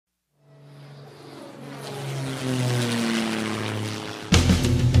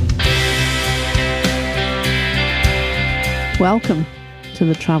Welcome to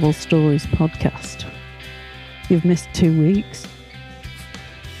the Travel Stories podcast. You've missed 2 weeks.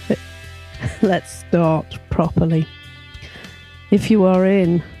 But let's start properly. If you are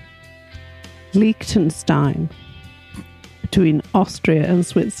in Liechtenstein, between Austria and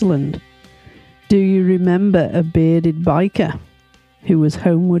Switzerland, do you remember a bearded biker who was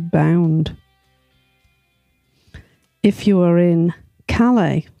homeward bound? If you are in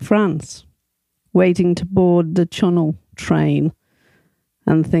Calais, France, waiting to board the Channel train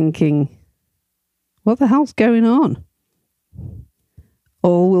and thinking, what the hell's going on?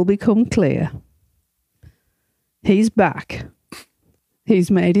 All will become clear. He's back.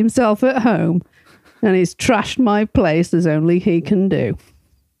 He's made himself at home and he's trashed my place as only he can do.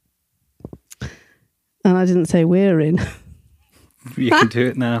 And I didn't say we're in. You can do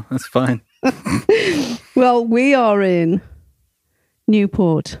it now. That's fine. Well, we are in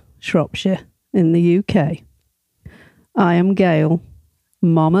Newport, Shropshire, in the UK. I am Gail,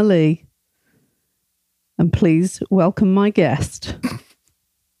 Mama Lee, and please welcome my guest,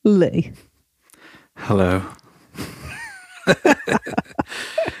 Lee. Hello.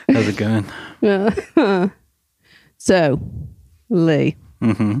 How's it going? So, Lee,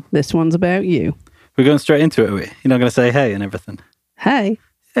 This one's about you. We're going straight into it, are we? You're not going to say hey and everything? Hey.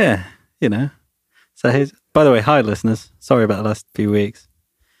 Yeah, you know. So, hey, by the way, hi, listeners. Sorry about the last few weeks.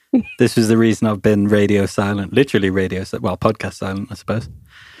 This was the reason I've been radio silent, literally podcast silent, I suppose,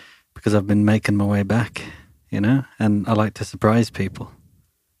 because I've been making my way back, you know, and I like to surprise people.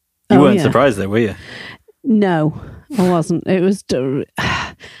 You weren't surprised though, were you? No, I wasn't. It was,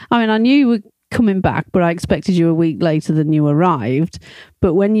 I knew you were coming back, but I expected you a week later than you arrived.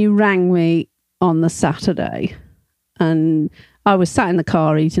 But when you rang me on the Saturday, and I was sat in the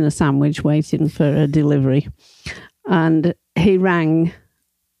car eating a sandwich waiting for a delivery, and he rang,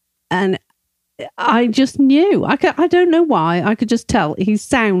 and I just knew. I don't know why. I could just tell he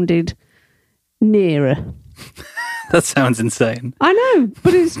sounded nearer. That sounds insane. I know,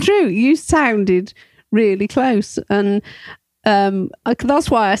 but it's true. You sounded really close, and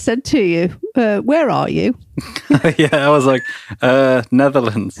that's why I said to you, where are you? Yeah, I was like,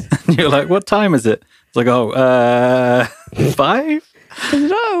 Netherlands. And you're like, what time is it? It's like, 5? I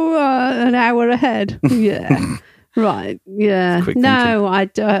said, an hour ahead. Yeah. Right. Yeah. No,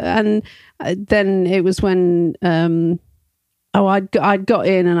 and then it was when I'd got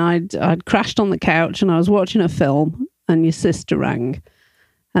in and I'd crashed on the couch and I was watching a film and your sister rang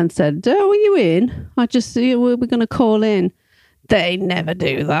and said, "Oh, are you in? I just we're going to call in." They never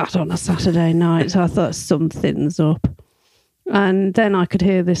do that on a Saturday night, so I thought something's up. And then I could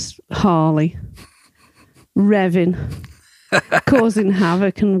hear this Harley revving, causing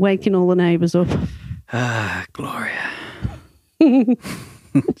havoc and waking all the neighbours up. Ah, Gloria.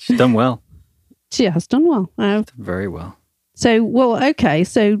 She's done well. She has done well. Done very well. So, okay.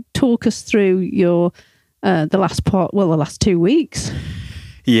 So talk us through your, the last 2 weeks.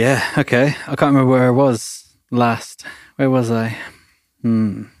 Yeah, okay. I can't remember where I was last. Where was I?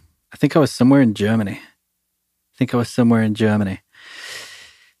 I think I was somewhere in Germany. Now,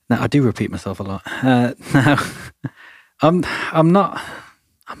 I do repeat myself a lot. Now, I'm not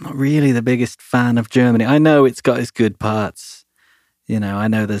really the biggest fan of Germany. I know it's got its good parts. You know, I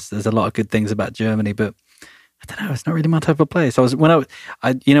know there's a lot of good things about Germany, but I don't know, it's not really my type of place. You know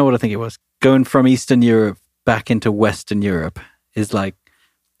what I think it was? Going from Eastern Europe back into Western Europe is like,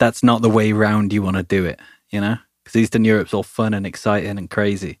 that's not the way round you want to do it, you know? Because Eastern Europe's all fun and exciting and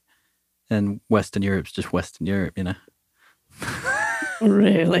crazy. And Western Europe's just Western Europe, you know?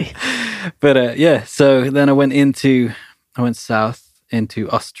 Really? But yeah, so then I went south into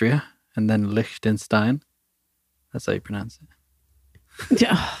Austria and then Liechtenstein. That's how you pronounce it.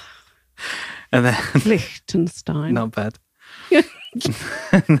 Yeah. And then Liechtenstein. Not bad.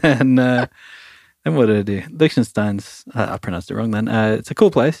 And then what did I do? Liechtenstein's, I pronounced it wrong then. It's a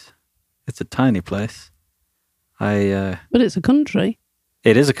cool place. It's a tiny place. But it's a country.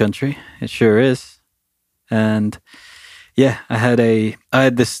 It is a country. It sure is. And yeah, I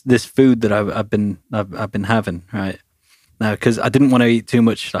had this food that I've been having right now, because I didn't want to eat too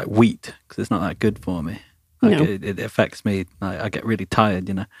much like wheat because it's not that good for me. Like, no. it affects me. I get really tired,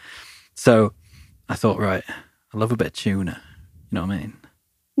 you know. So I thought, right, I love a bit of tuna. You know what I mean?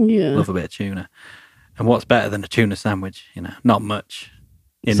 Yeah. Love a bit of tuna. And what's better than a tuna sandwich? You know, not much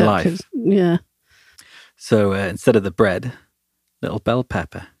in life. Yeah. So instead of the bread, little bell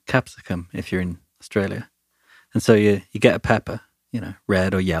pepper, capsicum, if you're in Australia. And so you get a pepper, you know,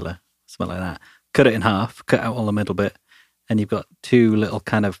 red or yellow, something like that. Cut it in half, cut out all the middle bit, and you've got two little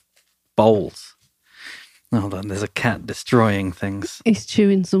kind of bowls. Hold on, there's a cat destroying things. He's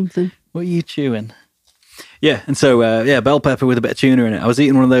chewing something. What are you chewing? Yeah, and so, bell pepper with a bit of tuna in it. I was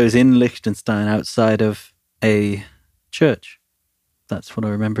eating one of those in Liechtenstein outside of a church. That's what I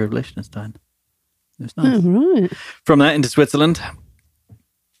remember of Liechtenstein. It was nice. Oh, right. From that into Switzerland.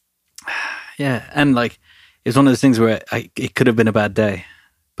 Yeah, and like, it was one of those things where it could have been a bad day,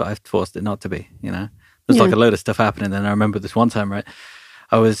 but I forced it not to be, you know? There's like a load of stuff happening. And I remember this one time, right?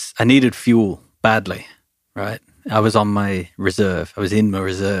 I needed fuel badly, right? I was on my reserve. I was in my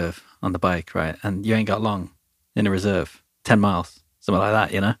reserve on the bike, right? And you ain't got long in a reserve, 10 miles, something like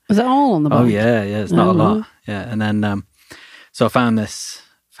that, you know? Was it all on the bike? Oh, yeah. It's not a lot. Yeah. And then, so I found this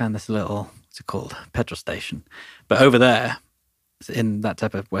little, what's it called? Petrol station. But over there, in that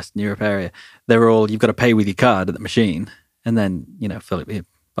type of Western Europe area, you've got to pay with your card at the machine and then, you know, fill it with your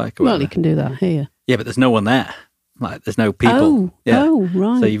bike or whatever. Well, you can do that here. Yeah, but there's no one there. Like, there's no people. Oh, yeah.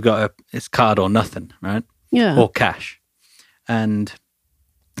 Right. So you've got it's card or nothing, right? Yeah. Or cash. And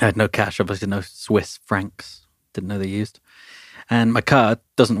I had no cash, obviously no Swiss francs. Didn't know they used. And my card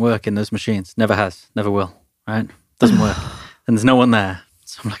doesn't work in those machines. Never has. Never will. Right? Doesn't work. And there's no one there.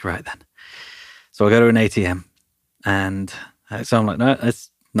 So I'm like, right then. So I go to an ATM. And so I'm like, no,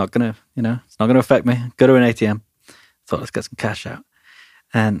 it's not going to, you know, it's not going to affect me. Go to an ATM. Thought, let's get some cash out.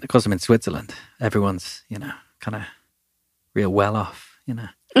 And of course, I'm in Switzerland. Everyone's, you know, kind of real well off, you know.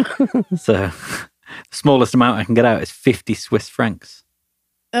 So the smallest amount I can get out is 50 Swiss francs.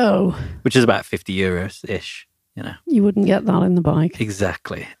 Oh. Which is about 50 euros-ish, you know. You wouldn't get that in the bike.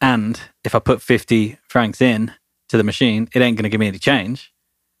 Exactly. And if I put 50 francs in to the machine, it ain't going to give me any change.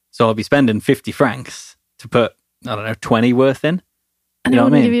 So I'll be spending 50 francs to put, I don't know, 20 worth in. And it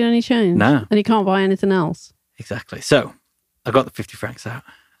wouldn't give you any change? No. And you can't buy anything else? Exactly. So I got the 50 francs out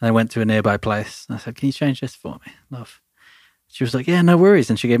and I went to a nearby place. And I said, can you change this for me, love? She was like, yeah, no worries.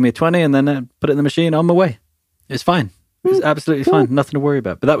 And she gave me a 20 and then I put it in the machine on my way. It was fine. It was absolutely fine. Nothing to worry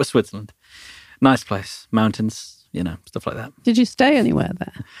about. But that was Switzerland. Nice place. Mountains, you know, stuff like that. Did you stay anywhere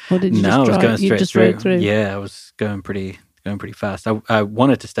there? Or did you I was going straight through? Yeah, I was going pretty fast. I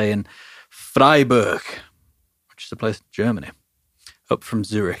wanted to stay in Freiburg, which is a place in Germany, up from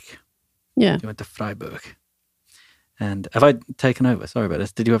Zurich. Yeah. I went to Freiburg. And have I taken over? Sorry about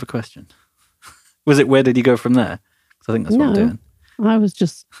this. Did you have a question? Was it where did you go from there? Because I think that's what I'm doing. I was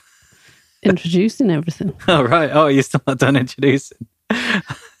just introducing everything. Oh, right. Oh, you're still not done introducing?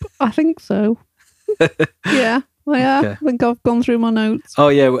 I think so. Yeah. Well, yeah. Okay. I think I've gone through my notes. Oh,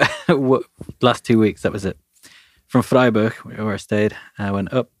 yeah. Last 2 weeks, that was it. From Freiburg, where I stayed, I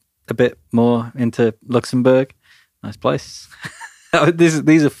went up a bit more into Luxembourg. Nice place.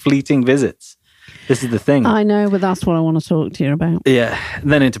 These are fleeting visits. This is the thing. I know, but that's what I want to talk to you about. Yeah.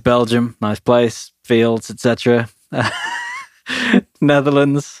 And then into Belgium. Nice place. Fields, etc.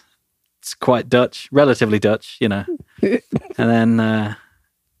 Netherlands. It's quite Dutch. Relatively Dutch, you know. And then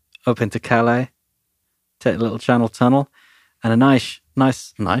up into Calais. Take a little Channel Tunnel. And a nice,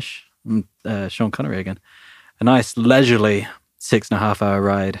 Sean Connery again. A nice leisurely 6.5 hour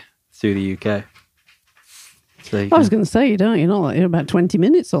ride through the UK. So I was going to say, you're about 20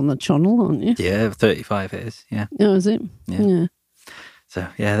 minutes on the channel, aren't you? Yeah, 35 it is, yeah. Oh, is it? Yeah. So,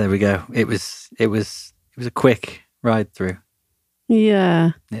 yeah, there we go. It was a quick ride through.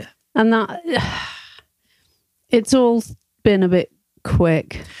 Yeah. Yeah. And that, it's all been a bit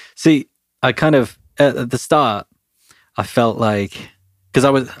quick. See, I kind of, at the start, I felt like, because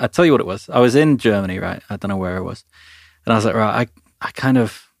I tell you what it was. I was in Germany, right? I don't know where I was. And I was like, right,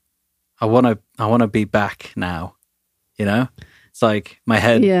 I want to be back now, you know? It's like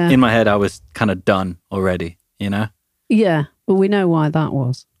in my head, I was kind of done already, you know? Yeah, but we know why that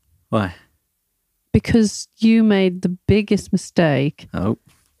was. Why? Because you made the biggest mistake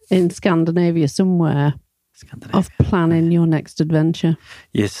in Scandinavia somewhere of planning your next adventure.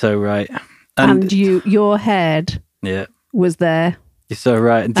 You're so right. And your head was there. You're so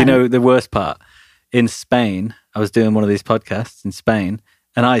right. And do you know the worst part? In Spain, I was doing one of these podcasts in Spain,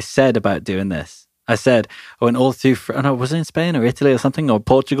 and I said about doing this. I said, I went all through, was it in Spain or Italy or something, or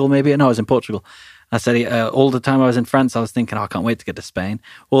Portugal maybe? No, I was in Portugal. I said, all the time I was in France, I was thinking, I can't wait to get to Spain.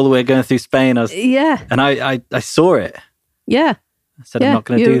 All the way going through Spain, I was... Yeah. And I saw it. Yeah. I said, I'm not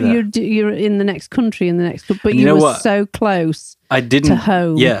going to do that. You're in the next country, but you were so close to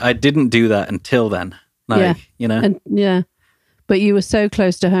home. Yeah, I didn't do that until then. You know? But you were so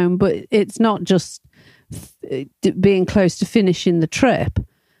close to home. But it's not just being close to finishing the trip.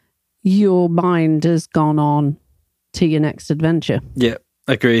 Your mind has gone on to your next adventure. Yeah,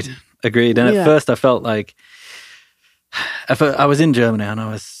 agreed. And at first I felt like I was in Germany and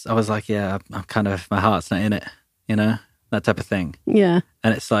I was like, I'm kind of, my heart's not in it, you know, that type of thing. Yeah.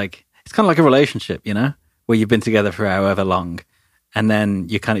 And it's like, it's kind of like a relationship, you know, where you've been together for however long and then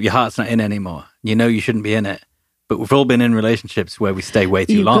your heart's not in anymore. You know you shouldn't be in it. But we've all been in relationships where we stay way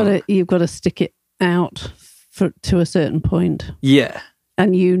too long. You've got to stick it out to a certain point. Yeah.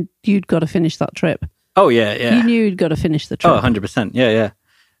 And you'd got to finish that trip. Oh, yeah, yeah. You knew you'd got to finish the trip. Oh, 100%. Yeah, yeah.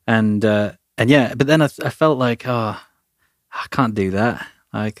 And yeah, but then I felt like, I can't do that.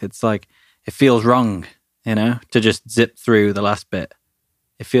 Like, it's like, it feels wrong, to just zip through the last bit.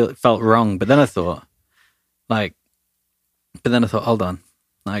 It felt wrong. But then I thought, hold on.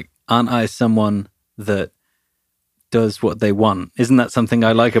 Like, aren't I someone that does what they want? Isn't that something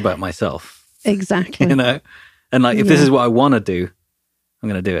I like about myself? Exactly. And like, if this is what I want to do, I'm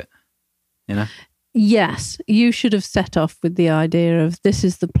going to do it, Yes, you should have set off with the idea of this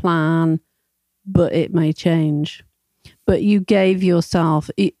is the plan, but it may change. But you gave yourself,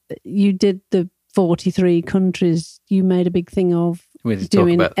 you did the 43 countries, you made a big thing of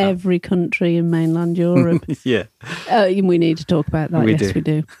doing every country in mainland Europe. Yeah. We need to talk about that. We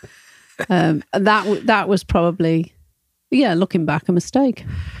do. That was probably, looking back, a mistake.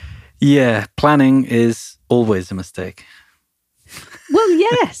 Yeah, planning is always a mistake. Well,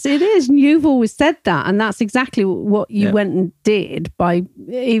 yes, it is. And you've always said that. And that's exactly what you went and did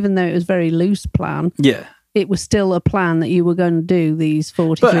even though it was a very loose plan. Yeah. It was still a plan that you were going to do these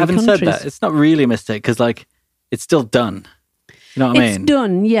 43 But having countries. said that, it's not really a mistake because, like, it's still done. You know what I mean? It's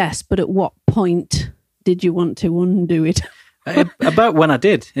done, yes. But at what point did you want to undo it? About when I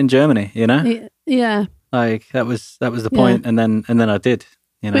did in Germany, Yeah. Like, that was the point. And then I did,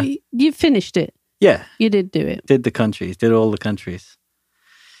 But you finished it. Yeah. You did do it. Did all the countries.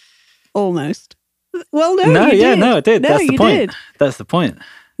 Almost. Well, no, you yeah, did. no, it did. No, That's the point. Did. That's the point.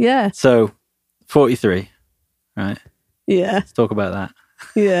 Yeah. So, 43, right? Yeah. Let's talk about that.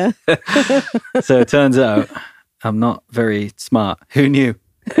 Yeah. So, it turns out I'm not very smart. Who knew?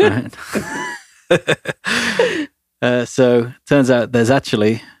 Right? So, it turns out there's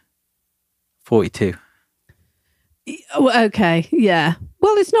actually 42. Okay, yeah.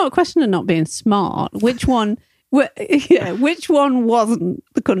 Well, it's not a question of not being smart. Which one wasn't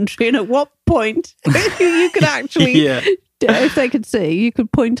the country, and at what point you could actually, if they could see, you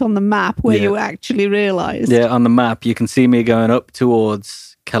could point on the map where you actually realised. Yeah, on the map, you can see me going up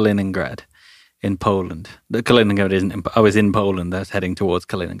towards Kaliningrad in Poland. The Kaliningrad isn't. I was in Poland. I was heading towards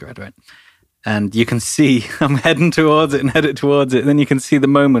Kaliningrad, right? And you can see I'm heading towards it and headed towards it. And then you can see the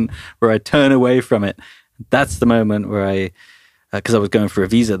moment where I turn away from it. That's the moment where because I was going for a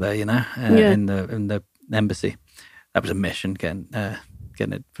visa there, in the embassy. That was a mission getting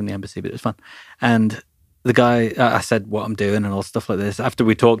it from the embassy, but it was fun. And the guy, I said what I'm doing and all stuff like this. After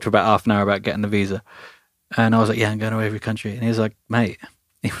we talked for about half an hour about getting the visa, and I was like, "Yeah, I'm going to every country." And he was like, "Mate,"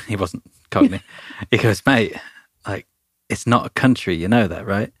 he wasn't Cockney. He goes, "Mate, like it's not a country, you know that,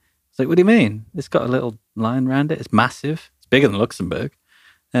 right?" I was like, "What do you mean? It's got a little line around it. It's massive. It's bigger than Luxembourg."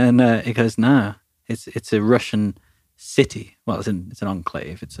 And he goes, "No, it's a Russian city. Well, it's an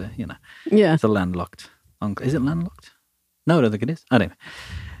enclave. It's it's a landlocked enclave. Is it landlocked? No, I don't think it is. I don't know.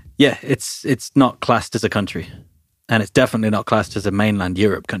 Yeah, it's not classed as a country, and it's definitely not classed as a mainland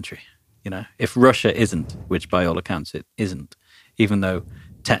Europe country. If Russia isn't, which by all accounts it isn't, even though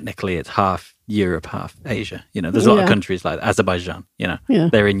technically it's half Europe, half Asia. There's a lot of countries like Azerbaijan.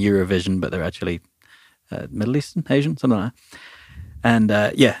 They're in Eurovision, but they're actually Middle Eastern, Asian, something like that. And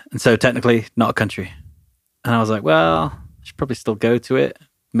and so technically not a country. And I was like, well, I should probably still go to it.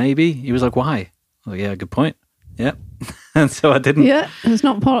 Maybe. He was like, why? I was like, yeah, good point. Yeah. And so I didn't. Yeah, it's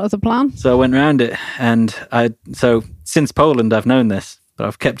not part of the plan. So I went around it. And so since Poland, I've known this, but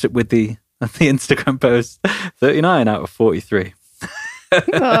I've kept it with the Instagram post 39 out of 43.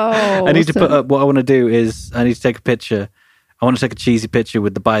 I need to put up, what I want to do is I need to take a picture. I want to take a cheesy picture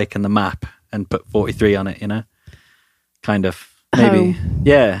with the bike and the map and put 43 on it, kind of. Maybe. Home.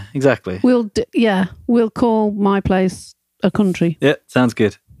 Yeah, exactly. We'll call my place a country. Yeah, sounds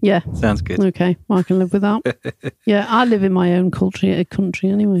good. Yeah. Sounds good. Okay, I can live with that. Yeah, I live in my own country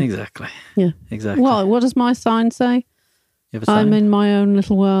anyway. Exactly. Yeah. Exactly. Well, what does my sign say? You have a sign? I'm in my own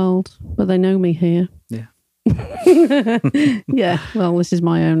little world, but they know me here. Yeah. Yeah, well, this is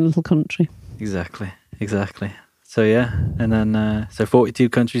my own little country. Exactly. So, yeah, and then, 42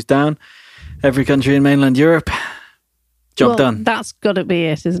 countries down, every country in mainland Europe. Job done. That's got to be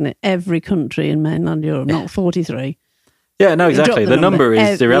it, isn't it? Every country in mainland Europe, not 43. Yeah, no, exactly. The number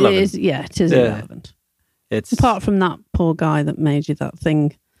is irrelevant. It is irrelevant. It's apart from that poor guy that made you that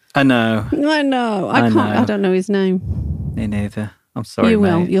thing. I know. I can't. I don't know his name. Me neither. I'm sorry. You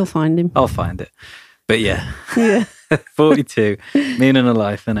will. Mate. You'll find him. I'll find it. But yeah. 42. Meaning of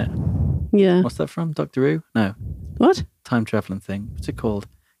life, innit? Yeah. What's that from? Doctor Who? No. What? Time traveling thing. What's it called?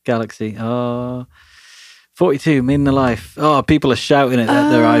 Galaxy. Oh. 42, meaning of life. Oh, people are shouting it at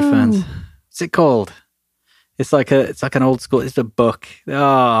their iPhones. What's it called? It's like an old school. It's a book.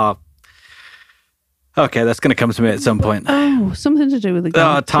 Oh, okay, that's going to come to me at some point. Oh, something to do with the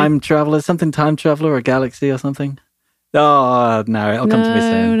galaxy. Time traveler, something time traveler or galaxy or something. Oh no, it'll come to me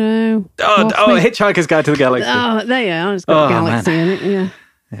soon. No. Hitchhiker's Guide to the Galaxy. Oh, there you are. It's got galaxy in it. Yeah.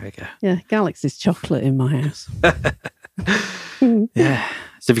 There we go. Yeah, galaxy's chocolate in my house. Yeah.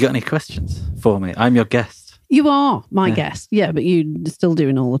 So have you got any questions for me? I'm your guest. You are my guest. Yeah, but you're still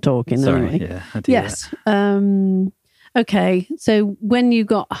doing all the talking. Sorry. Anyway. Yeah. I do yes. Okay. So when you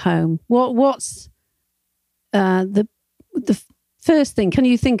got home, what's the first thing? Can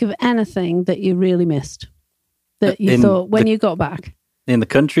you think of anything that you really missed that you thought when you got back in the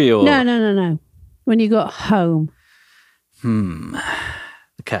country or no when you got home?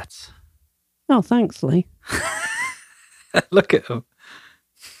 The cats. Oh, thanks, Lee. Look at them.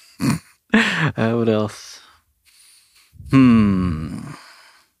 What else? You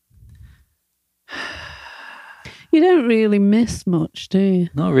don't really miss much, do you?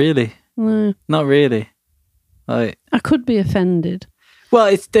 Not really. No. Not really. I could be offended. Well,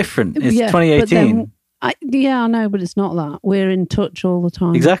 it's different. It's 2018. I know, but it's not that. We're in touch all the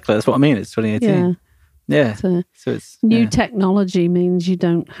time. Exactly. That's what I mean. It's 2018. Yeah. So it's new technology means you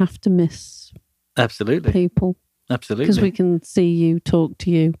don't have to miss absolutely people. Absolutely. Because we can see you, talk to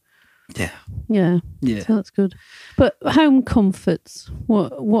you. Yeah. Yeah. Yeah. So that's good. But home comforts,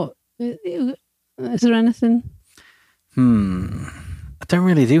 what is there anything? I don't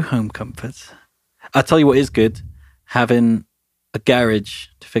really do home comforts. I'll tell you what is good. Having a garage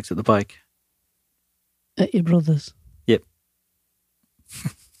to fix up the bike. At your brother's? Yep.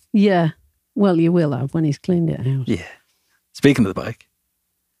 Yeah. Well, you will have when he's cleaned it out. Yeah. Speaking of the bike,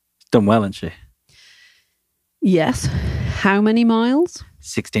 it's done well, hasn't she? Yes. How many miles?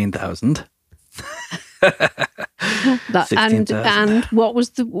 16,000. And what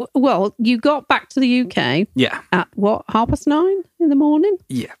was you got back to the UK? Yeah. At what, 9:30 in the morning?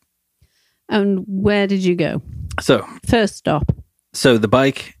 Yeah. And where did you go? So first stop. So the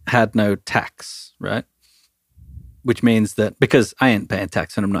bike had no tax, right? Which means that because I ain't paying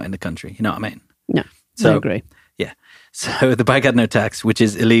tax when I'm not in the country, you know what I mean? No, so, I agree. Yeah. So the bike had no tax, which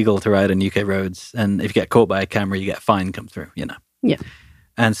is illegal to ride on UK roads. And if you get caught by a camera, you get a fine come through, you know? Yeah.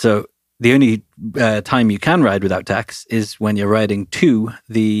 And so the only time you can ride without tax is when you're riding to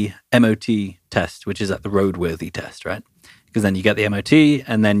the MOT test, which is at the roadworthy test, right? Because then you get the MOT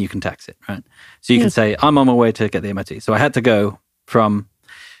and then you can tax it, right? So you can say, I'm on my way to get the MOT. So I had to go from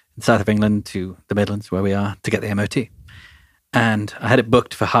the south of England to the Midlands, where we are, to get the MOT. And I had it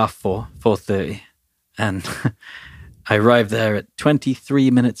booked for 4:30. And I arrived there at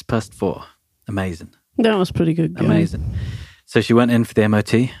 23 minutes past 4. Amazing. That was pretty good. Amazing. So she went in for the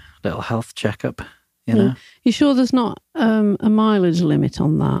MOT, little health checkup, you know. You sure there's not a mileage limit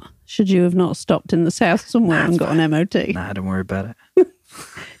on that? Should you have not stopped in the south somewhere and got an MOT? Nah, don't worry about it.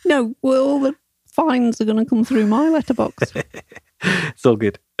 No, well, all the fines are going to come through my letterbox. It's all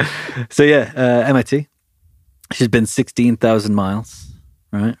good. So yeah, MOT. She's been 16,000 miles,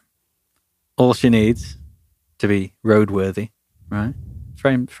 right? All she needs to be roadworthy, right?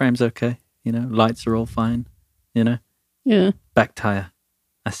 Frame's okay, you know. Lights are all fine, you know. Yeah. Back tyre.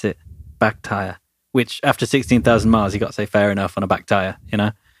 That's it. Back tyre. Which after 16,000 miles, you got to say fair enough on a back tyre, you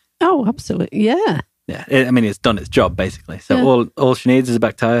know. Oh, absolutely. Yeah. Yeah. It's done its job basically. So all she needs is a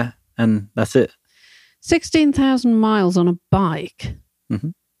back tyre, and that's it. 16,000 miles on a bike. Mm-hmm.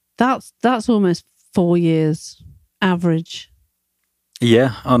 That's almost 4 years average.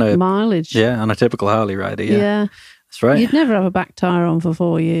 Yeah, on a mileage. Yeah, on a typical Harley rider. Yeah, that's right. You'd never have a back tire on for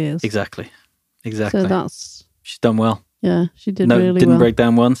 4 years. Exactly. So she's done well. Yeah, she did really well. Didn't break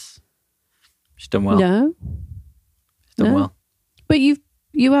down once. She's done well. No, she's done well. But you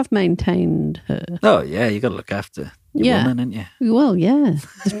have maintained her. Oh yeah, you got to look after your woman, haven't you? Well, yeah.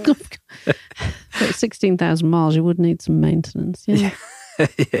 At 16,000 miles, you would need some maintenance. Yeah, yeah,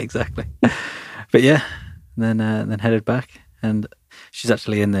 exactly. But yeah, then headed back, and she's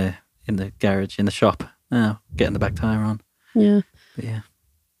actually in the garage in the shop now, getting the back tire on. Yeah, but yeah.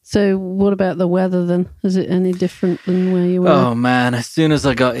 So what about the weather then? Is it any different than where you were? Oh man, as soon as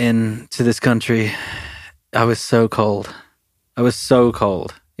I got into this country, I was so cold. It was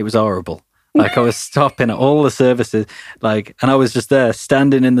horrible. Like I was stopping at all the services, and I was just there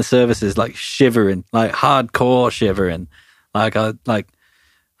standing in the services, like shivering, like hardcore shivering. I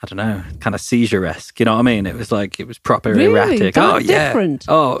don't know, kind of seizure-esque, you know what I mean? It was proper erratic. That different?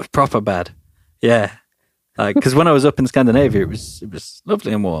 Oh, it was proper bad. Yeah. Because when I was up in Scandinavia, it was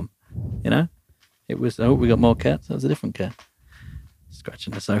lovely and warm, you know? It was, we got more cats. That was a different cat.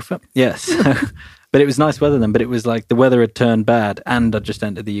 Scratching the sofa. Yes. But it was nice weather then. But it was like the weather had turned bad, and I'd just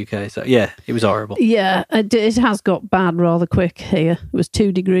entered the UK. So yeah, it was horrible. Yeah, it has got bad rather quick here. It was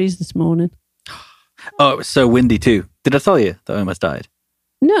 2 degrees this morning. Oh, it was so windy too. Did I tell you that I almost died?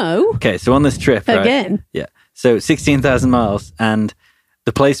 No. Okay, so on this trip, right? Again? Yeah. So 16,000 miles, and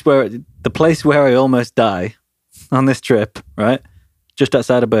the place where I almost die on this trip, right? Just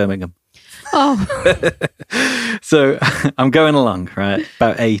outside of Birmingham. Oh. So I'm going along, right?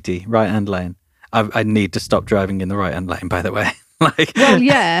 About 80, right-hand lane. I need to stop driving in the right-hand lane, by the way. Like, well,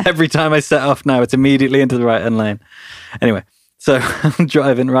 yeah. Every time I set off now, it's immediately into the right-hand lane. Anyway, so I'm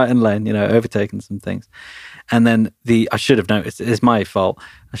driving right-hand lane, overtaking some things. And then I should have noticed, it's my fault.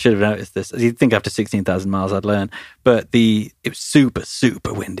 I should have noticed this. You'd think after 16,000 miles I'd learn. But it was super,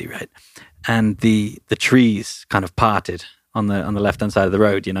 super windy, right? And the trees kind of parted on the left-hand side of the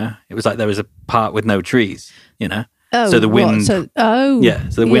road, It was like there was a part with no trees, Oh, so the wind. So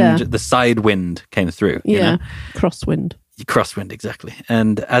the wind, the side wind came through. Yeah, crosswind. Crosswind, exactly.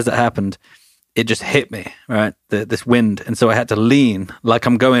 And as it happened, it just hit me, right? This wind. And so I had to lean like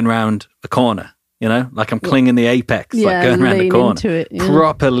I'm going round a corner, like I'm clinging the apex, like going around the corner. Into it,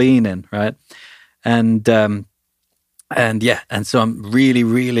 proper leaning, right? And so I'm really,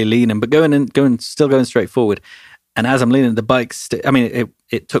 really leaning, but still going straight forward. And as I'm leaning, the bike,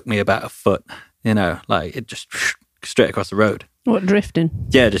 it took me about a foot, like it just straight across the road. What, drifting?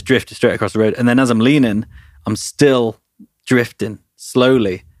 Yeah, just drifted straight across the road. And then as I'm leaning, I'm still drifting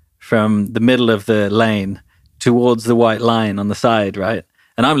slowly from the middle of the lane towards the white line on the side, right?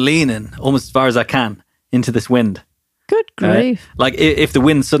 And I'm leaning almost as far as I can into this wind. Good grief. Right? Like if the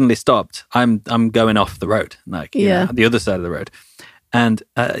wind suddenly stopped, I'm going off the road, the other side of the road. And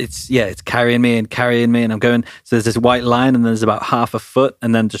it's carrying me, and I'm going. So there's this white line, and there's about half a foot,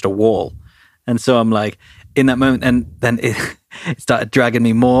 and then just a wall. And so I'm like in that moment, and then it started dragging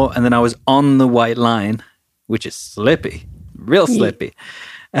me more, and then I was on the white line, which is slippy, real slippy.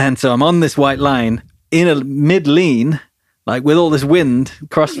 And so I'm on this white line in a mid lean, like with all this wind,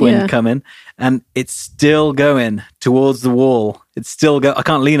 crosswind coming, and it's still going towards the wall. It's still I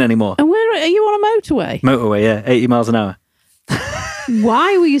can't lean anymore. And where are you on a motorway? Motorway, yeah, 80 miles an hour.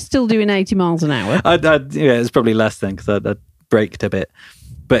 Why were you still doing 80 miles an hour? It was probably less then because I'd braked a bit.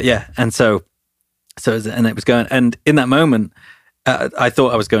 But yeah, and so it was going. And in that moment, I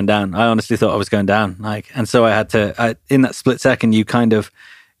thought I was going down. I honestly thought I was going down. And so I had to. In that split second, you kind of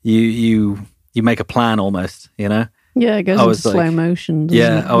you make a plan almost. Yeah, it goes into slow motion.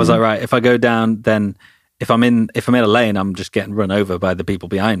 Yeah, I was like, right, if I go down, then if I'm in a lane, I'm just getting run over by the people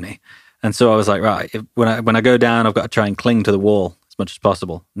behind me. And so I was like, right, when I go down, I've got to try and cling to the wall as much as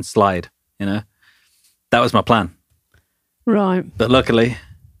possible and slide, That was my plan. Right. But luckily,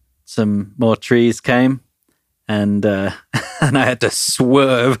 some more trees came and I had to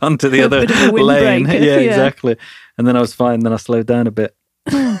swerve onto the other lane. Yeah, exactly. And then I was fine. Then I slowed down a bit.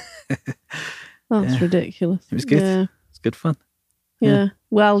 That's ridiculous. It was good. Yeah. It was good fun. Yeah.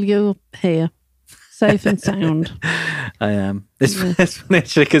 Well, you're here. Safe and sound. I am. It's funny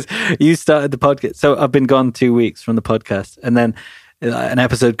actually because you started the podcast. So I've been gone 2 weeks from the podcast, and then an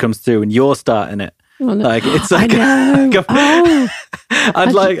episode comes through, and you're starting it. Oh, no. Like it's like I know.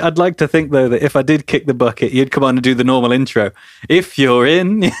 I'd like to think though that if I did kick the bucket, you'd come on and do the normal intro. If you're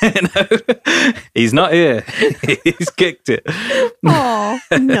in, he's not here. He's kicked it. Oh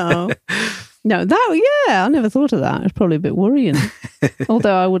no. I never thought of that. It's probably a bit worrying.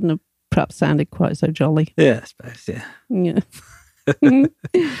 Although I wouldn't have perhaps sounded quite so jolly. Yeah, I suppose, yeah. Yeah. Do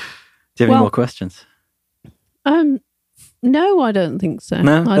you have any more questions? No, I don't think so.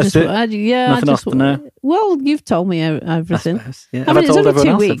 No, that's it? Nothing else to know? Well, you've told me everything. I suppose, yeah. I mean, it's only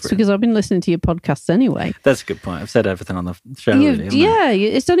 2 weeks because I've been listening to your podcasts anyway. That's a good point. I've said everything on the show. Really,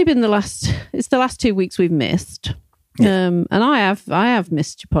 it's only been the last 2 weeks we've missed. Yeah. And I have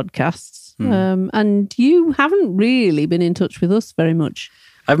missed your podcasts. And you haven't really been in touch with us very much.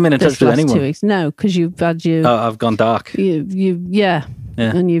 I haven't been in touch with anyone. 2 weeks. No, because you've had your... Oh, I've gone dark. Yeah.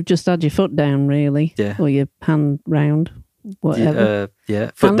 And you've just had your foot down, really. Yeah. Or your hand round, whatever.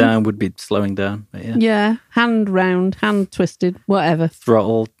 Foot down would be slowing down. But yeah. Yeah. Hand round, hand twisted, whatever.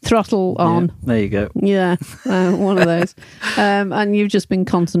 Throttle on. Yeah, there you go. Yeah. One of those. And you've just been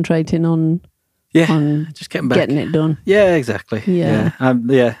concentrating on... just getting back. Getting it done. Yeah, exactly.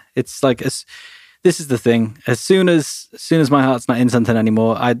 Yeah. It's like... This is the thing. As soon as my heart's not in something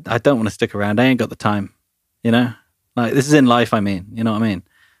anymore, I don't want to stick around. I ain't got the time, Like, this is in life, I mean. You know what I mean?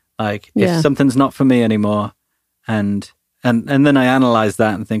 Like, if something's not for me anymore, and then I analyze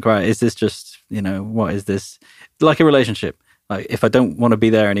that and think, right, is this just, what is this? Like a relationship. Like, if I don't want to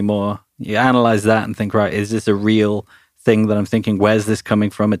be there anymore, you analyze that and think, right, is this a real thing that I'm thinking, where's this coming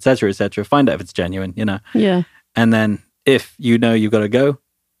from, etc., etc. Find out if it's genuine, you know. Yeah. And then if you know you've got to go,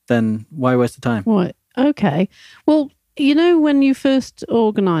 then why waste the time? Right. Okay. Well, you know, when you first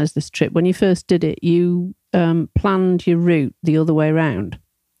organised this trip, when you first did it, you planned your route the other way around.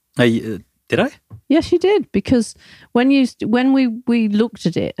 Did I? Yes, you did. Because when we looked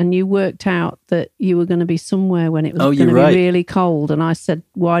at it and you worked out that you were going to be somewhere when it was going to be really cold, and I said,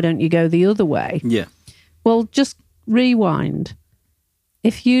 why don't you go the other way? Yeah. Well, just rewind.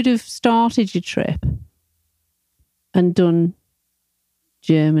 If you'd have started your trip and done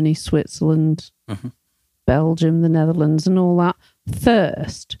Germany, Switzerland, Belgium, the Netherlands and all that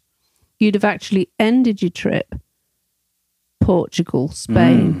first, you'd have actually ended your trip Portugal,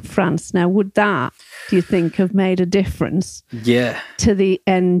 Spain, France. Now, would that, do you think, have made a difference to the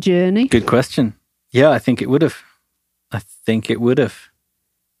end journey? Good question. Yeah, I think it would have.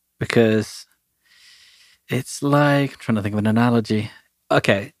 Because it's like, I'm trying to think of an analogy.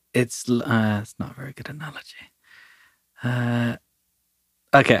 Okay, it's not a very good analogy.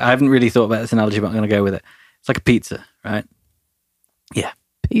 Okay, I haven't really thought about this analogy, but I'm going to go with it. It's like a pizza, right? Yeah.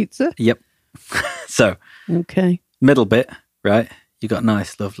 Pizza? Yep. So, okay. Middle bit, right? You got a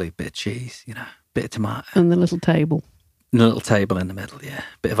nice, lovely bit of cheese, you know, bit of tomato. And the little table. And a little table in the middle, yeah.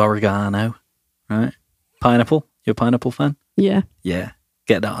 Bit of oregano, right? Pineapple. You a pineapple fan? Yeah. Yeah.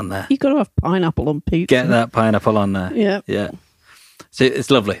 Get that on there. You got to have pineapple on pizza. Get that pineapple on there. Yeah. Yeah. So it's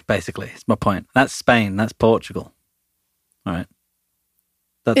lovely, basically. It's my point. That's Spain. That's Portugal. All right.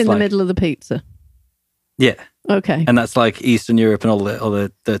 That's in the middle of the pizza. Yeah. Okay. And that's like Eastern Europe and all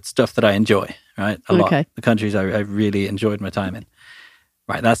the stuff that I enjoy, right? A lot. The countries I really enjoyed my time in.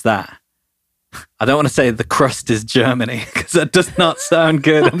 Right, that's that. I don't want to say the crust is Germany because that does not sound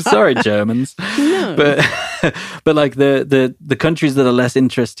good. I'm sorry, Germans. No. But like the countries that are less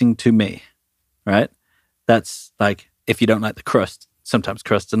interesting to me, right? That's like if you don't like the crust. Sometimes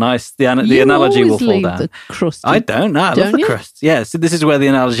crusts are nice. The analogy will fall down. The crust. I don't know. I love the crust. Yeah, so this is where the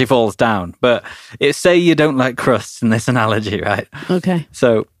analogy falls down. But say you don't like crusts in this analogy, right? Okay.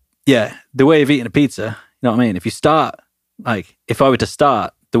 So, yeah, the way of eating a pizza, you know what I mean? If you start, like, if I were to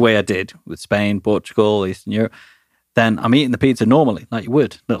start the way I did with Spain, Portugal, Eastern Europe, then I'm eating the pizza normally, like you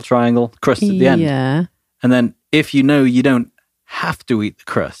would. Little triangle, crust at the end. Yeah. And then if you know you don't have to eat the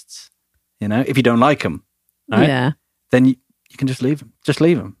crusts, you know, if you don't like them, right? Yeah. Then you can just leave them. Just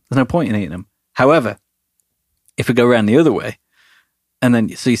leave them. There's no point in eating them. However, if we go around the other way, and then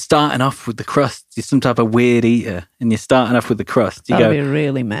so you're starting off with the crust, you're some type of weird eater, and you're starting off with the crust. You That'll be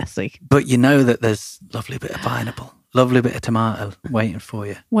really messy. But you know that there's lovely bit of pineapple, lovely bit of tomato waiting for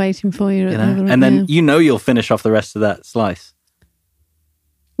you. Waiting for you. You know? And then you know you'll finish off the rest of that slice.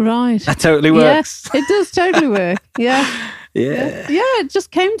 Right. That totally works. Yes, it does totally work. Yeah. Yeah. Yeah, it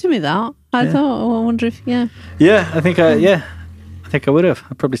just came to me that. I thought, I wonder if, Yeah, I think I would have.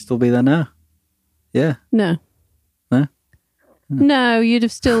 I'd probably still be there now. Yeah. No. No? No, you'd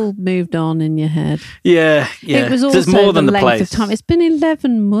have still moved on in your head. Yeah. It was also more than the length place. of time. It's been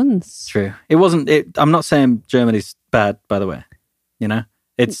 11 months. True. It wasn't. I'm not saying Germany's bad, by the way. You know,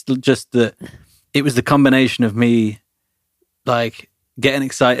 it's just that it was the combination of me, like, getting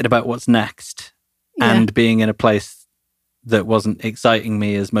excited about what's next and being in a place that wasn't exciting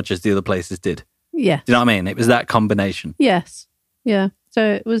me as much as the other places did. Yeah. Do you know what I mean? It was that combination. Yes. Yeah.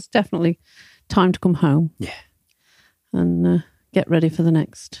 So it was definitely time to come home. Yeah. And get ready for the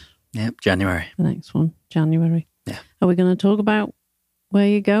next. Yep, January. The next one, January. Yeah. Are we going to talk about where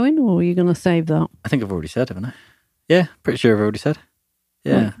you're going, or are you going to save that? I think I've already said, haven't I? Yeah, pretty sure I've already said.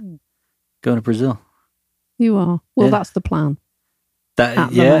 Yeah. Going to Brazil. You are? Well, that's the plan.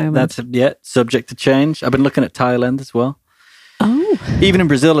 That's subject to change. I've been looking at Thailand as well. Oh. Even in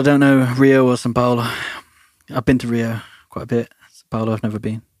Brazil, I don't know Rio or Sao Paulo. I've been to Rio quite a bit. Sao Paulo, I've never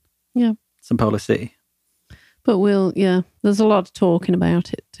been. Yeah. Sao Paulo City. But there's a lot of talking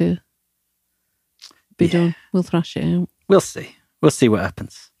about it to be done. We'll thrash it out. We'll see. We'll see what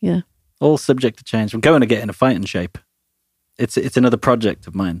happens. Yeah. All subject to change. I'm going to get in a fighting shape. It's another project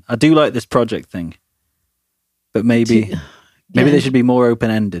of mine. I do like this project thing. But maybe they should be more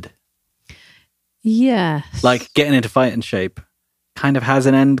open-ended. Yes. Like getting into fighting shape kind of has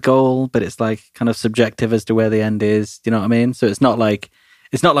an end goal, but it's like kind of subjective as to where the end is. Do you know what I mean? So it's not like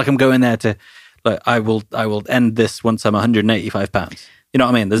I'm going there to, like, I will end this once I'm 185 pounds. You know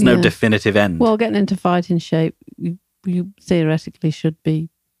what I mean? There's no definitive end. Well, getting into fighting shape, you theoretically should be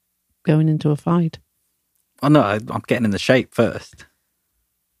going into a fight. Oh no, I'm getting in the shape first.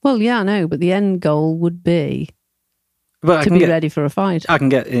 Well, yeah, I know, but the end goal would be to be ready for a fight. I can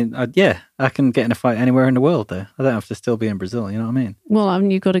get in. I can get in a fight anywhere in the world. Though I don't have to still be in Brazil. You know what I mean? Well, I mean,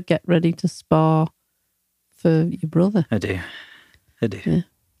 you've got to get ready to spar for your brother. I do. Yeah.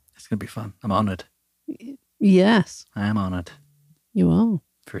 It's going to be fun. I'm honoured. Yes. I am honoured. You are.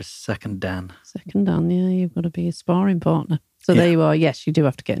 For a second Dan. Second Dan, yeah. You've got to be a sparring partner. So there you are. Yes, you do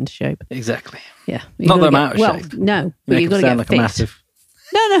have to get into shape. Exactly. Yeah. Not that I'm out of shape. No, but you've got to get fit. Massive...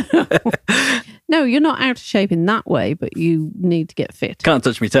 No. No, you're not out of shape in that way, but you need to get fit. Can't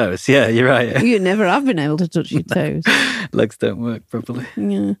touch my toes. Yeah, you're right. You never have been able to touch your toes. Legs don't work properly.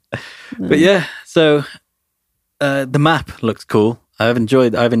 Yeah. No. But yeah, so the map looks cool. I've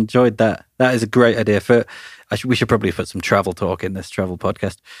enjoyed that. That is a great idea. We should probably put some travel talk in this travel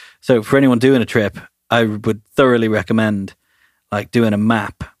podcast. So for anyone doing a trip, I would thoroughly recommend like doing a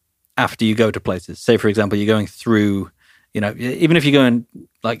map after you go to places. Say, for example, you're going through, even if you're going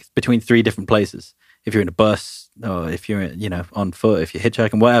like between 3 different places, if you're in a bus or if you're, on foot, if you're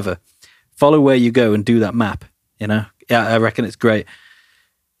hitchhiking, whatever, follow where you go and do that map, Yeah, I reckon it's great.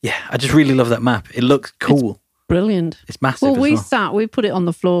 Yeah, I just really love that map. It looks cool. It's brilliant. It's massive. Well, we put it on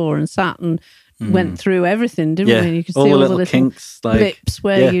the floor and sat and went through everything, didn't we? And you could see all the little kinks, blips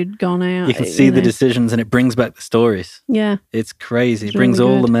where you'd gone out. You can see the decisions, and it brings back the stories. Yeah, it's crazy. It brings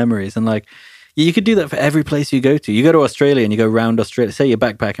all the memories, and you could do that for every place you go to. You go to Australia and you go around Australia. Say you're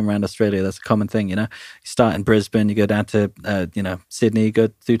backpacking around Australia. That's a common thing, You start in Brisbane, you go down to Sydney, you go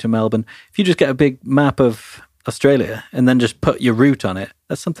through to Melbourne. If you just get a big map of Australia and then just put your route on it,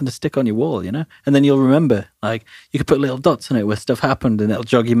 that's something to stick on your wall, And then you'll remember, you could put little dots on it where stuff happened and it'll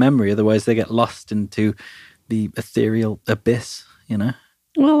jog your memory. Otherwise they get lost into the ethereal abyss,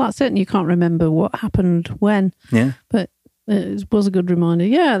 Well, that's it. And you can't remember what happened when. Yeah. But it was a good reminder.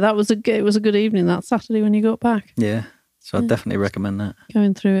 Yeah, it was a good evening that Saturday when you got back. Yeah. So I'd definitely recommend that.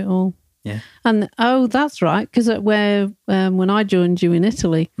 Going through it all. Yeah. And, that's right. Because when I joined you in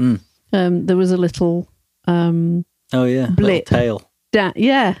Italy, there was a little... blip. Little tail.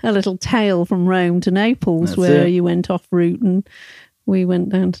 A little tail from Rome to Naples. That's you went off route and we went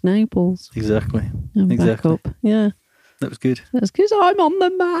down to Naples. Exactly. And back up. Yeah. That was good. That's because I'm on the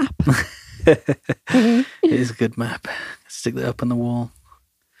map. It is a good map. Stick that up on the wall.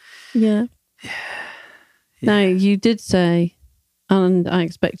 Yeah. Now, you did say, and I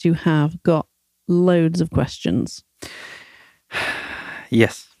expect you have got loads of questions.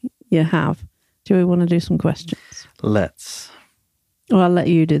 Yes. You have. Do we want to do some questions? Let's. Well, I'll let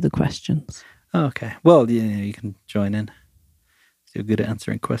you do the questions. Okay. Well, you can join in. You're good at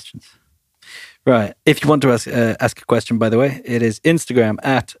answering questions. Right. If you want to ask a question, by the way, it is Instagram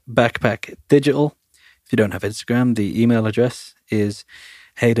at BackpackDigital. If you don't have Instagram, the email address is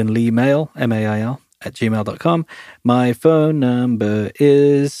haydenleemail, MAIL, @gmail.com. My phone number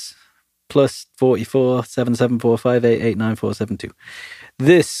is +44 774 588 9472.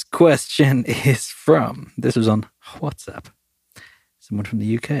 This question is this was on WhatsApp. Someone from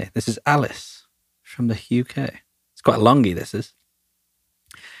the UK. This is Alice from the UK. It's quite a longie, this is.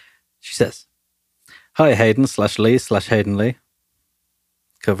 She says, "Hi Hayden /Lee/Hayden Lee.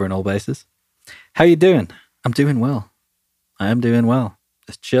 Covering all bases. How you doing? I'm doing well. I am doing well.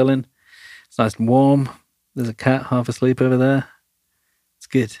 Just chilling. It's nice and warm. There's a cat half asleep over there. It's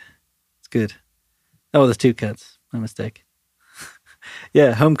good. It's good. Oh, there's 2 cats. My mistake.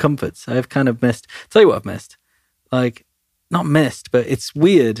 Yeah, home comforts. I've kind of missed. Tell you what I've missed. Not missed, but it's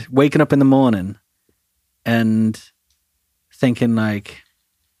weird waking up in the morning and thinking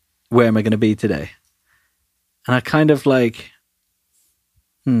where am I going to be today? And I kind of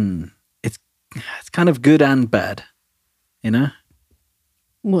it's kind of good and bad,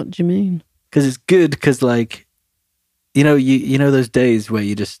 What do you mean? Because it's good because you know those days where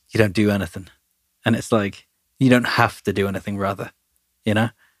you don't do anything and it's you don't have to do anything rather,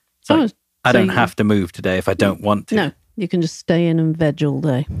 It's I don't have to move today if I don't want to. No, you can just stay in and veg all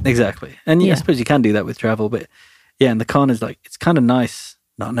day. Exactly. And I suppose you can do that with travel, but and the con is it's kind of nice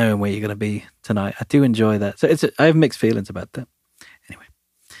not knowing where you're going to be tonight. I do enjoy that. So I have mixed feelings about that. Anyway,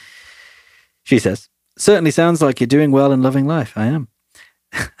 she says, "Certainly sounds like you're doing well and loving life. I am.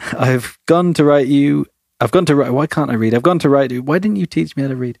 I've gone to write you. Why can't I read? I've gone to write you. Why didn't you teach me how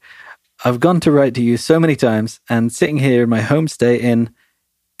to read? I've gone to write to you so many times and sitting here in my homestay in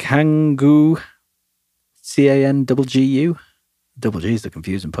Canggu, CANGGU. Double G is the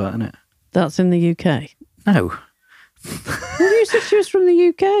confusing part, isn't it? That's in the UK. No. Well, you said she was from the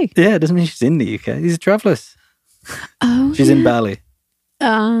UK. Yeah, it doesn't mean she's in the UK. These are travellers. Oh, she's in Bali.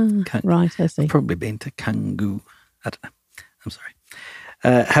 Right, I see. I've probably been to Canggu. I don't know. I'm sorry.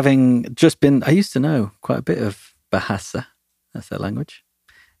 Having just been, I used to know quite a bit of Bahasa. That's their language.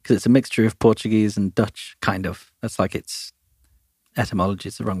 Because it's a mixture of Portuguese and Dutch, kind of. That's its etymology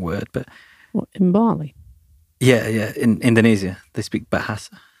is the wrong word, but... What, in Bali? Yeah. In Indonesia, they speak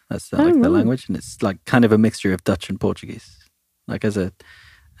Bahasa. That's the language, and it's like kind of a mixture of Dutch and Portuguese. Like as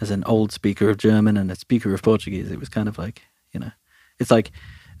an old speaker of German and a speaker of Portuguese, it was kind of like, it's like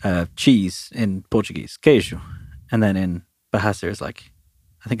cheese in Portuguese, queijo, and then in Bahasa it's like,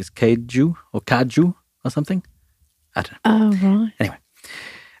 I think it's queijo or caju or something. I don't know. Oh, right. Anyway,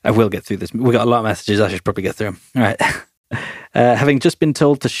 I will get through this. We got a lot of messages. I should probably get through them. All right. Having just been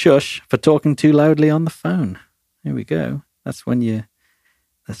told to shush for talking too loudly on the phone. Here we go. That's when you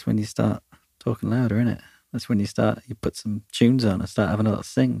start talking louder, isn't it? That's when you put some tunes on and start having a little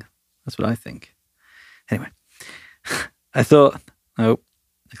sing. That's what I think. Anyway, I thought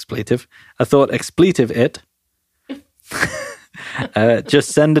expletive it.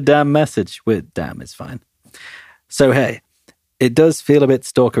 Just send a damn message. With damn is fine. So hey, it does feel a bit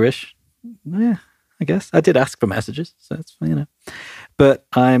stalkerish. Yeah, I guess I did ask for messages, so it's But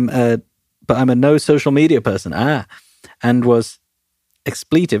I'm a no social media person. And was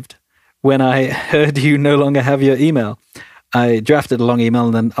expletived when I heard you no longer have your email. I drafted a long email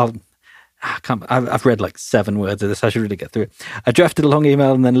and then I've read like 7 words of this. I should really get through it. I drafted a long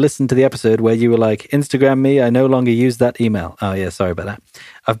email and then listened to the episode where you were like, Instagram me, I no longer use that email. Oh yeah, sorry about that.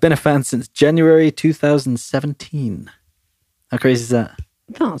 I've been a fan since January 2017. How crazy is that?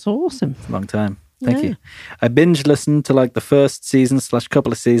 That's awesome. It's a long time. Thank you. I binge listened to like the first season /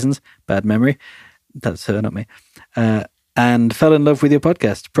 couple of seasons. Bad memory. That's her, not me. And fell in love with your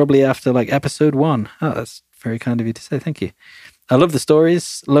podcast, probably after like episode 1. Oh, that's very kind of you to say. Thank you. I love the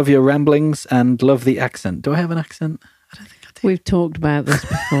stories, love your ramblings, and love the accent. Do I have an accent? I don't think I do. We've talked about this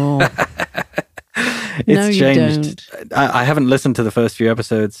before. It's changed. You don't. I haven't listened to the first few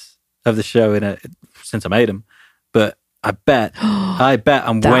episodes of the show since I made them, but I bet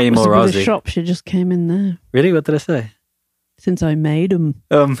I'm way more Aussie. That was the Shropshire just came in there. Really? What did I say? Since I made them.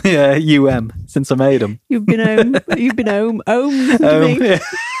 Yeah, since I made them. You've been home. You've been home. Home to me.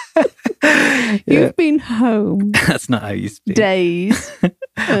 Yeah. You've been home. That's not how you speak. Days.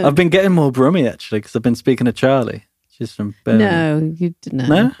 I've been getting more Brummy, actually, because I've been speaking to Charlie. She's from Birmingham. No, you didn't.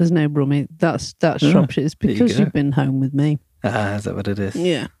 No? There's no Brummy. That's Shropshire. It's because you've been home with me. Is that what it is?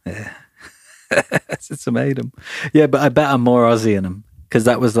 Yeah. Since I made them. Yeah, but I bet I'm more Aussie in them, because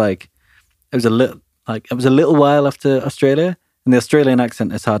that was like, it was a little while after Australia, and the Australian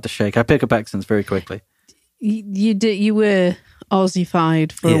accent is hard to shake. I pick up accents very quickly. You were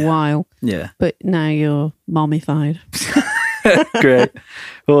Aussified for a while. Yeah. But now you're mommified. Great.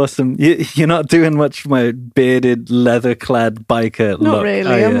 Awesome. You're not doing much for my bearded, leather-clad biker look. Not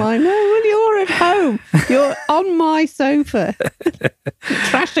really, am I? No, well, you're at home. You're on my sofa.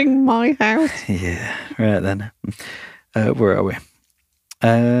 Trashing my house. Yeah. Right then. Where are we?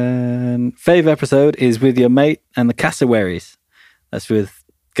 Fave episode is with your mate and the Cassowaries. That's with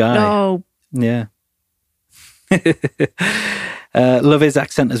Guy. Oh. Yeah. Love his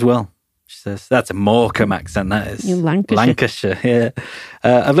accent as well. She says that's a Morecambe accent. That is Lancashire. Yeah.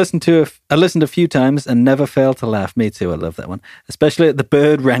 I've listened a few times and never fail to laugh. Me too. I love that one, especially at the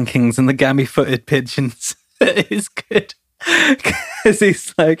bird rankings and the gammy-footed pigeons. It's good because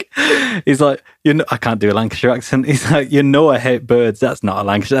he's like, I can't do a Lancashire accent. He's like, I hate birds. That's not a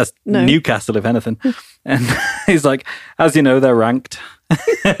Lancashire. That's Newcastle, if anything. And he's like, as you know, they're ranked.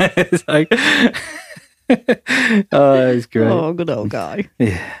 It's like. Oh, he's great. Oh, good old Guy.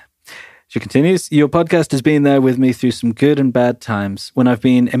 Yeah. She continues, your podcast has been there with me through some good and bad times, when I've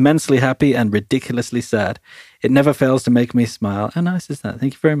been immensely happy and ridiculously sad. It never fails to make me smile. How nice is that?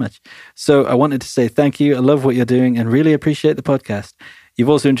 Thank you very much. So I wanted to say thank you. I love what you're doing and really appreciate the podcast. You've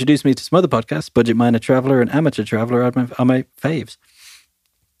also introduced me to some other podcasts. Budget Minor Traveller and Amateur Traveller are my faves.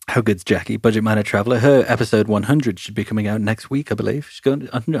 How good's Jackie? Budget Minor Traveller. Her episode 100 should be coming out next week, I believe. She's got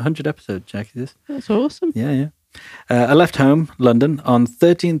 100 episodes, Jackie. That's awesome. Yeah. I left home, London, on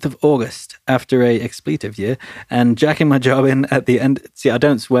 13th of August after a expletive year and jacking my job in at the end. See, I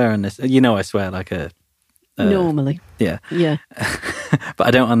don't swear on this. I swear like a... normally. Yeah. Yeah. But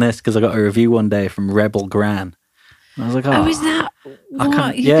I don't on this because I got a review one day from Rebel Gran. And I was like, oh, is that what?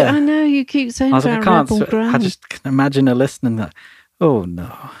 I know you keep saying about Rebel Gran. I just can imagine her listening like, oh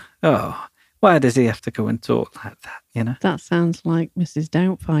no. Oh, why does he have to go and talk like that, That sounds like Mrs.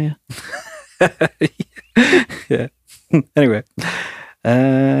 Doubtfire. Yeah. Anyway,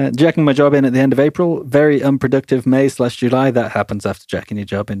 jacking my job in at the end of April. Very unproductive May/July. That happens after jacking your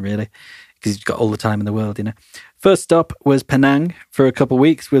job in, really, because you've got all the time in the world, First stop was Penang for a couple of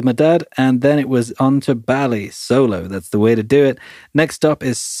weeks with my dad, and then it was on to Bali solo. That's the way to do it. Next stop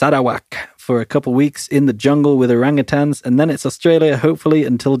is Sarawak for a couple of weeks in the jungle with orangutans, and then it's Australia, hopefully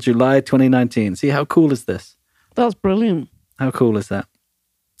until July 2019. See, how cool is this? That's brilliant. How cool is that?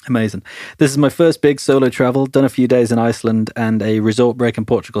 Amazing. This is my first big solo travel, done a few days in Iceland and a resort break in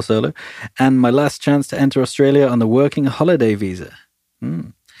Portugal solo, and my last chance to enter Australia on the working holiday visa.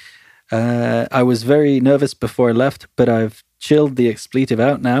 I was very nervous before I left, but I've chilled the expletive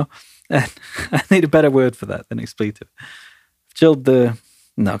out now. I need a better word for that than expletive. Chilled the...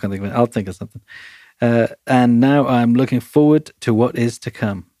 No, I can't think of it. I'll think of something. And now I'm looking forward to what is to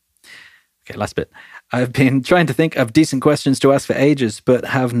come. Okay, last bit. I've been trying to think of decent questions to ask for ages, but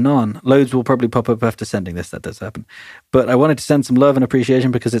have none. Loads will probably pop up after sending this. That does happen. But I wanted to send some love and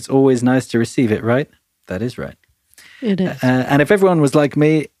appreciation because it's always nice to receive it, right? That is right. It is. And if everyone was like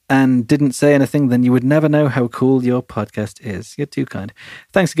me and didn't say anything, then you would never know how cool your podcast is. You're too kind.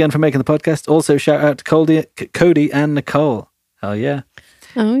 Thanks again for making the podcast. Also, shout out to Cody and Nicole. Hell yeah.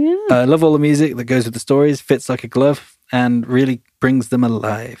 Oh, yeah. I love all the music that goes with the stories, fits like a glove, and really brings them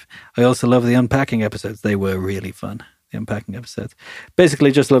alive. I also love the unpacking episodes. They were really fun, the unpacking episodes.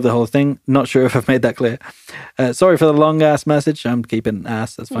 Basically, just love the whole thing. Not sure if I've made that clear. Sorry for the long-ass message. I'm keeping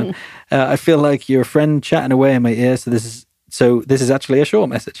ass. That's fine. I feel like you're a friend chatting away in my ear, so this is actually a short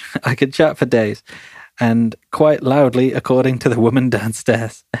message. I could chat for days, and quite loudly, according to the woman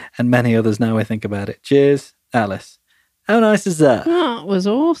downstairs, and many others now I think about it. Cheers, Alice. How nice is that? That was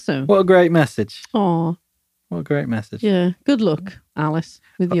awesome. What a great message. Oh, what a great message. Yeah. Good luck, Alice,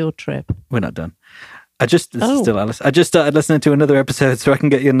 with your trip. We're not done. This is still Alice. I just started listening to another episode so I can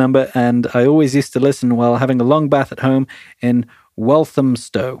get your number, and I always used to listen while having a long bath at home in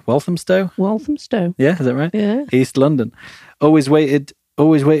Walthamstow. Walthamstow? Walthamstow. Yeah, is that right? Yeah. East London. Always waited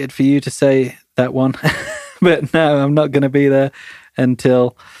for you to say that one. But no, I'm not going to be there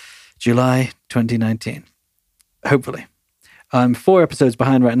until July 2019. Hopefully. I'm 4 episodes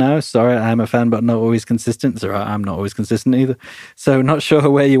behind right now. Sorry, I'm a fan, but not always consistent. So I'm not always consistent either. So not sure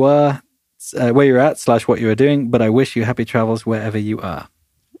where you are, where you're at / what you are doing, but I wish you happy travels wherever you are.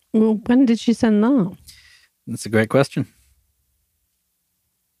 Well, when did she send that? That's a great question.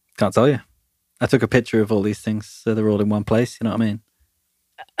 Can't tell you. I took a picture of all these things, so they're all in one place. You know what I mean?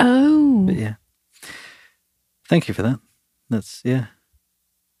 Oh. But yeah. Thank you for that. That's amazing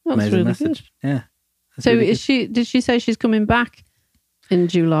really message. Good. Yeah. So really did she say she's coming back in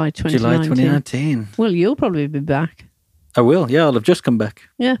July 2019? July 2019. Well, you'll probably be back. I will. Yeah, I'll have just come back.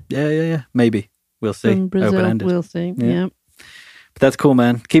 Yeah. Yeah. Maybe. We'll see. From Brazil, open-ended. we'll see. Yeah. But that's cool,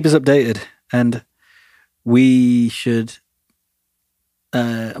 man. Keep us updated. And we should...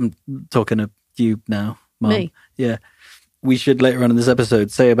 I'm talking to you now, Mom. Me? Yeah. We should later on in this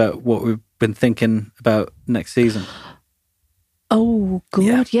episode say about what we've been thinking about next season. Oh, good.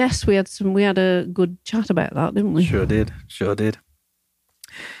 Yeah. Yes, we had a good chat about that, didn't we? Sure did.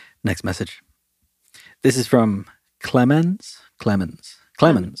 Next message. This is from Clemens.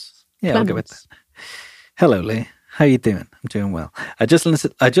 Yeah, I'll go with that. Hello, Lee. How you doing? I'm doing well. I just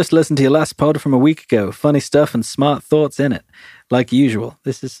listened to your last pod from a week ago. Funny stuff and smart thoughts in it, like usual.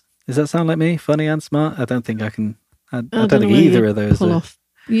 Does that sound like me? Funny and smart? I don't think I can. I don't think either of those.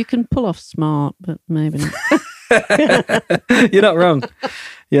 You can pull off smart, but maybe not. You're not wrong.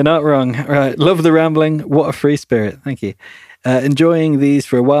 Right. Love the rambling. What a free spirit. Thank you. Enjoying these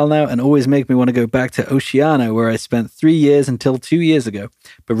for a while now and always make me want to go back to Oceania, where I spent 3 years until 2 years ago.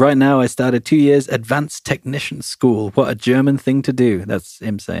 But right now I started 2 years advanced technician school. What a German thing to do. That's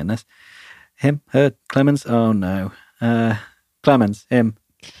him saying this. Him? Her? Clemens? Oh no. Clemens. Him.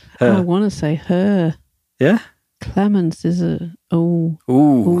 Her. I want to say her. Yeah? Clemens is a...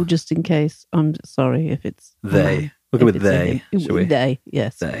 Oh, just in case. I'm sorry if it's... They. We'll go with they, shall we? They,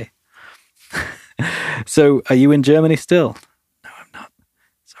 yes. They. So, are you in Germany still? No, I'm not.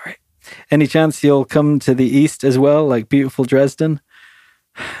 Sorry. Any chance you'll come to the east as well, like beautiful Dresden?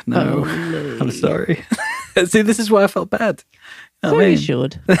 No. Oh, I'm sorry. See, this is why I felt bad. So you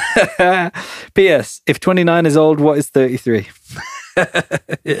should. P.S. If 29 is old, what is 33?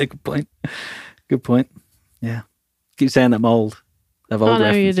 Yeah, good point. Yeah. Keep saying that I'm old. I have old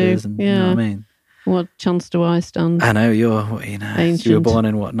references. You do. You know what I mean? What chance do I stand? I know you're, ancient. You were born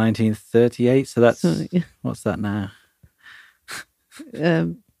in 1938, so that's, what's that now?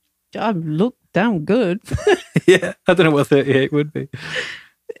 I look damn good. Yeah, I don't know what 38 would be.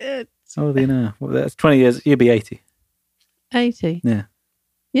 How do you know? Well, that's 20 years, you'd be 80. 80? Yeah.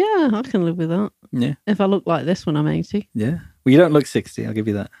 Yeah, I can live with that. Yeah. If I look like this when I'm 80. Yeah. Well, you don't look 60, I'll give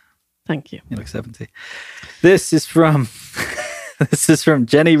you that. Thank you. You look 70. This is from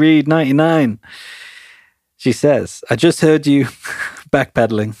Jenny Reed 99. She says, I just heard you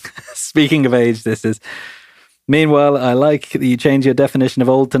backpedaling. Speaking of age, this is. Meanwhile, I like that you change your definition of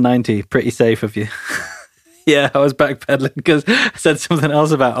old to 90. Pretty safe of you. Yeah, I was backpedaling because I said something else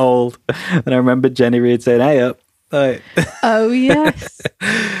about old. And I remembered Jenny Reed saying, hey up. Right. Oh, yes.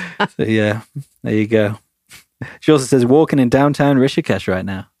 So, yeah, there you go. She also says, walking in downtown Rishikesh right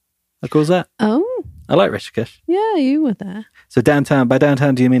now. How cool is that? Oh. I like Rishikesh. Yeah, you were there. So downtown, by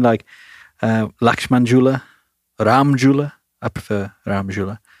downtown, do you mean like Lakshmanjula, Ramjula? I prefer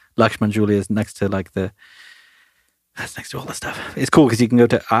Ramjula. Lakshmanjula is next to that's next to all the stuff. It's cool because you can go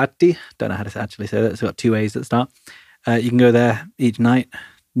to Aarti. Don't know how to actually say that. It's got 2 A's at the start. You can go there each night.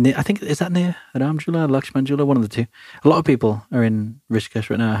 I think, is that near Ramjula, Lakshmanjula? One of the two. A lot of people are in Rishikesh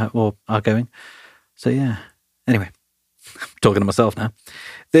right now, or are going. So yeah. Anyway, I'm talking to myself now.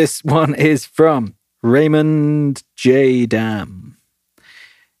 This one is from Raymond J. Dam.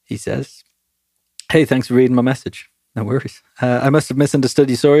 He says, hey, thanks for reading my message. No worries. I must have misunderstood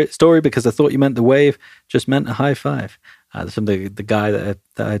your story because I thought you meant the wave just meant a high five. From the guy that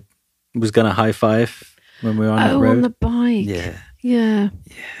I was going to high five when we were on that road. Oh, on the bike. Yeah.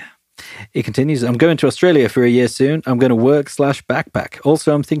 He continues, I'm going to Australia for a year soon. I'm going to work/backpack.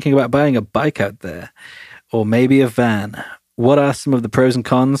 Also, I'm thinking about buying a bike out there or maybe a van. What are some of the pros and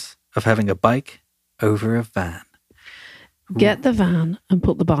cons of having a bike over a van? Get the van and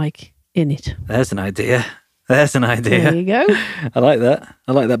put the bike in it. There's an idea. There you go. I like that.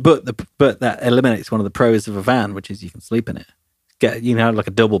 But that eliminates one of the pros of a van, which is you can sleep in it. You can have like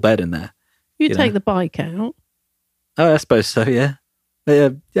a double bed in there. You take the bike out. Oh, I suppose so. Yeah. Yeah.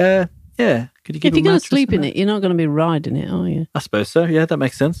 Could you? If you're going to sleep in it, you're not going to be riding it, are you? I suppose so. Yeah, that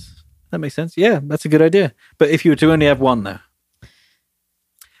makes sense. Yeah, that's a good idea. But if you were to only have one, though,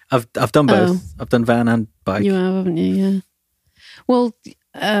 I've done both. I've done van and bike. You have, haven't you? Yeah. Well,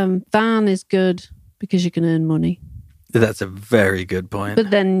 van is good because you can earn money. That's a very good point.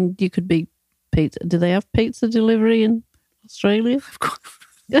 But then you could be pizza. Do they have pizza delivery in Australia? Of course.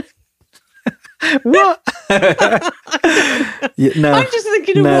 What? No, I'm just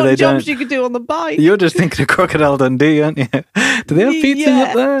thinking of what jobs you could do on the bike. You're just thinking of Crocodile Dundee, aren't you? Do they have pizzas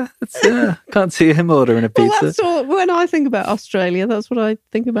up there? Can't see him ordering a pizza. Well, that's all, when I think about Australia, that's what I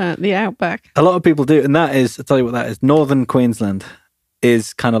think about, the outback. A lot of people do, and that is, I'll tell you what that is. Northern Queensland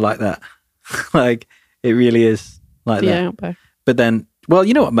is kind of like that. Like, it really is like the that. Outback. But then, well,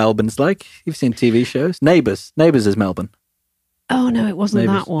 you know what Melbourne's like. You've seen TV shows. Neighbours is Melbourne. Oh, no, it wasn't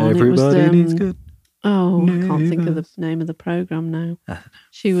Neighbours. that one. Everybody it was, needs good. Oh, I can't think of the name of the program now.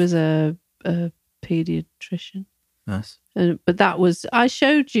 She was a paediatrician. Nice. But that was, I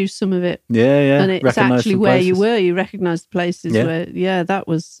showed you some of it. Yeah. And it's actually where you were. You recognised the places where, that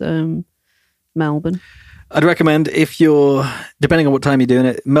was Melbourne. I'd recommend if you're, depending on what time you're doing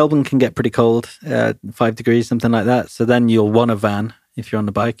it, Melbourne can get pretty cold, 5 degrees, something like that. So then you'll want a van if you're on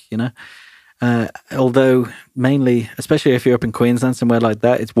the bike, you know. Although mainly, especially if you're up in Queensland, somewhere like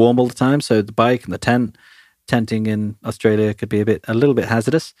that, it's warm all the time. So the bike and the tenting in Australia could be a little bit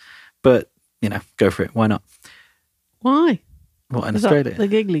hazardous, but you know, go for it. Why not? Why? What, in Australia? The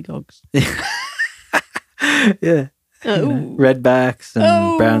giggly gogs. Yeah. Oh. You know, redbacks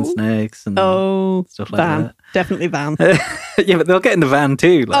and brown snakes and stuff like van. that. Definitely van. Yeah, but they'll get in the van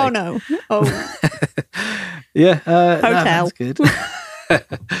too. Like. Oh no. Oh. Yeah. Hotel. That's good.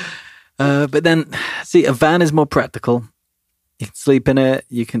 But then, see, a van is more practical. You can sleep in it.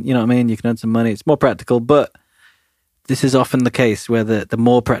 You know what I mean? You can earn some money. It's more practical, but this is often the case where the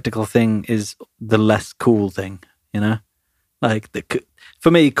more practical thing is the less cool thing, you know? Like,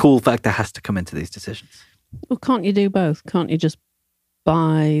 for me, cool factor has to come into these decisions. Well, can't you do both? Can't you just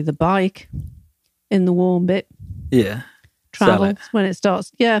buy the bike in the warm bit? Yeah. Travel when it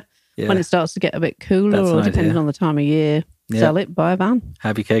starts. Yeah. When it starts to get a bit cooler, or depending on the time of year. Sell it, buy a van.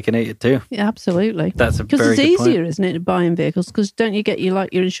 Have your cake and eat it too. Yeah, absolutely. That's a very good point. Because it's easier, isn't it, buying vehicles? Because don't you get your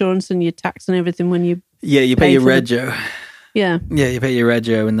insurance and your tax and everything when you... Yeah, you pay your rego. Yeah. Yeah, you pay your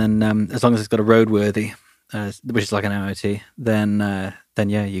rego, and then as long as it's got a roadworthy, which is like an MOT, then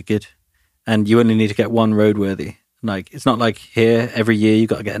yeah, you're good. And you only need to get one roadworthy. Like, it's not like here, every year you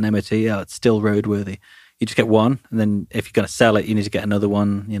got to get an MOT. Oh, it's still roadworthy. You just get one, and then if you're going to sell it, you need to get another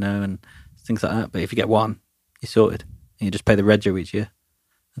one, you know, and things like that. But if you get one, you're sorted. And you just pay the rego each year.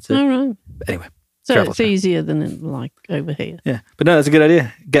 That's it. All right. But anyway. So it's easier than like over here. Yeah. But no, that's a good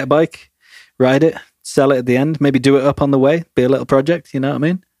idea. Get a bike, ride it, sell it at the end, maybe do it up on the way, be a little project, you know what I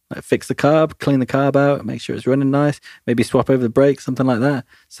mean? Like fix the carb, clean the carb out, make sure it's running nice, maybe swap over the brakes, something like that.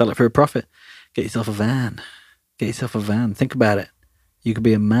 Sell it for a profit. Get yourself a van. Think about it. You could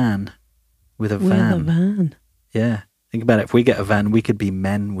be a man with a van. With a van. Yeah. Think about it. If we get a van, we could be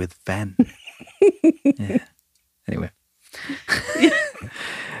men with van. Yeah. Anyway.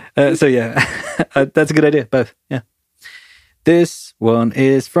 So yeah, that's a good idea. Both. Yeah. This one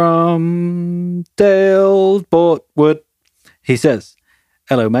is from Dale Bortwood. He says,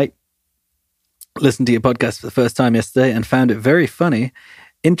 "Hello, mate. Listened to your podcast for the first time yesterday and found it very funny,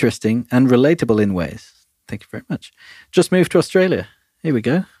 interesting, and relatable in ways. Thank you very much. Just moved to Australia. Here we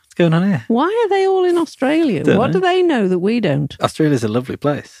go. What's going on here? Why are they all in Australia? What do they know that we don't? Australia's a lovely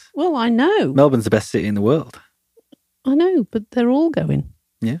place. Well, I know. Melbourne's the best city in the world. I know, but they're all going.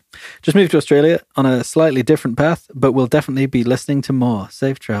 Yeah. Just moved to Australia on a slightly different path, but we'll definitely be listening to more.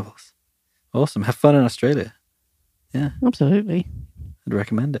 Safe travels. Awesome. Have fun in Australia. Yeah. Absolutely. I'd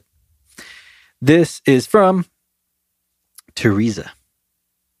recommend it. This is from Teresa.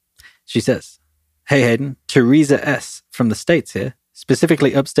 She says, "Hey Hayden, Teresa S. from the States here,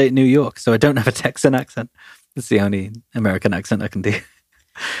 specifically upstate New York, so I don't have a Texan accent. It's the only American accent I can do.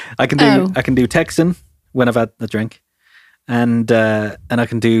 I can do Texan when I've had a drink, and I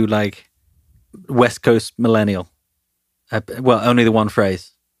can do like West Coast millennial. Well, only the one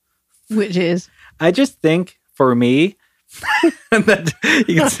phrase, which is I just think for me." And that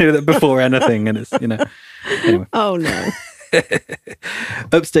you can do that before anything, and it's anyway. Oh no.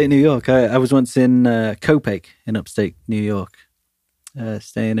 Upstate New York. I was once in Copake in upstate New York,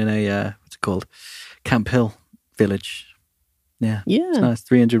 staying in a what's it called, Camp Hill village. Yeah, it's nice.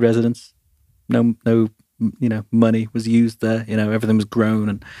 300 residents. No, money was used there. Everything was grown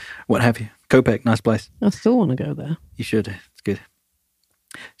and what have you. Copake, nice place. I still want to go there. You should. It's good.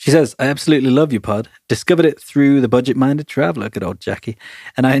 She says, "I absolutely love your pod. Discovered it through the Budget-Minded Traveler, good old Jackie.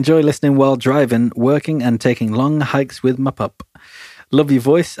 And I enjoy listening while driving, working, and taking long hikes with my pup. Love your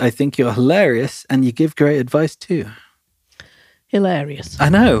voice. I think you're hilarious, and you give great advice too." Hilarious. I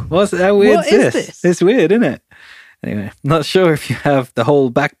know. How weird what is this? It's weird, isn't it? Anyway, not sure if you have the whole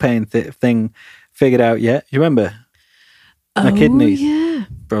back pain thing figured out yet. You remember? My kidneys. Yeah.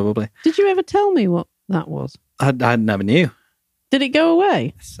 Probably. Did you ever tell me what that was? I never knew. Did it go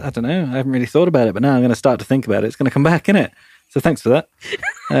away? I don't know. I haven't really thought about it, but now I'm going to start to think about it. It's going to come back, innit? So thanks for that.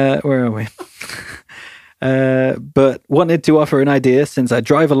 Where are we? But wanted to offer an idea since I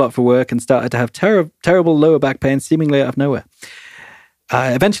drive a lot for work and started to have terrible lower back pain seemingly out of nowhere.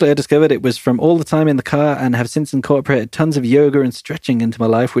 Eventually I discovered it was from all the time in the car and have since incorporated tons of yoga and stretching into my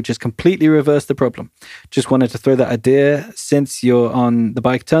life, which has completely reversed the problem. Just wanted to throw that idea since you're on the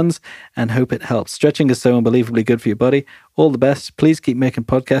bike tons and hope it helps. Stretching is so unbelievably good for your body. All the best. Please keep making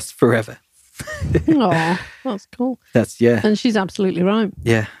podcasts forever. Oh, that's cool. Yeah. And she's absolutely right.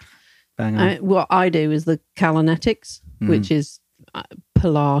 Yeah. Bang on. What I do is the Kalanetics, which is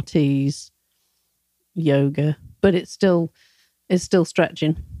Pilates, yoga, but it's still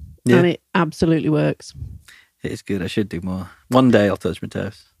stretching, and it absolutely works. It is good. I should do more. One day I'll touch my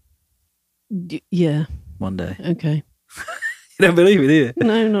toes. Yeah. One day. Okay. You don't believe it, do you?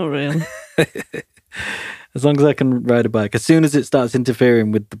 No, not really. As long as I can ride a bike. As soon as it starts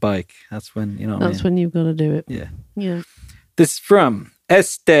interfering with the bike, that's when, That's when you've got to do it. Yeah. Yeah. This is from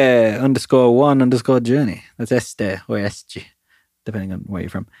Esther_1_journey. That's Esther or SG, depending on where you're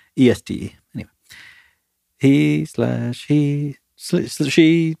from. ESTE. Anyway.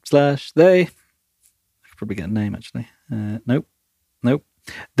 He/she/they. I could probably get a name, actually. Nope.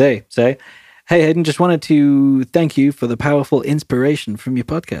 They say, "Hey, Hayden, just wanted to thank you for the powerful inspiration from your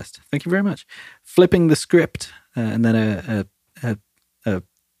podcast. Thank you very much. Flipping the script," and then a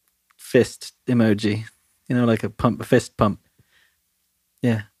fist emoji, like a fist pump.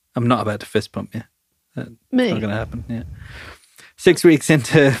 Yeah, I'm not about to fist pump you. That's Me? not going to happen. Yeah. 6 weeks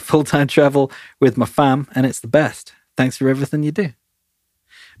into full-time travel with my fam, and it's the best. Thanks for everything you do.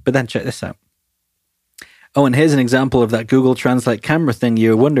 But then check this out. Oh, and here's an example of that Google Translate camera thing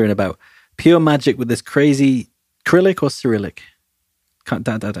you were wondering about. Pure magic with this crazy Cyrillic or Cyrillic? I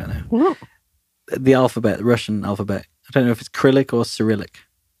don't know. What? The alphabet, the Russian alphabet. I don't know if it's Cyrillic or Cyrillic.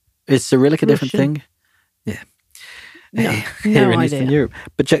 Is Cyrillic a different thing? Yeah. No Here in idea. Eastern Europe.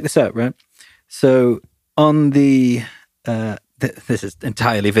 But check this out, right? So on the... this is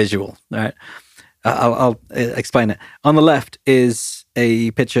entirely visual, all right? I'll explain it. On the left is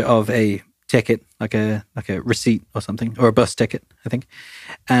a picture of a ticket, like a receipt or something, or a bus ticket, I think.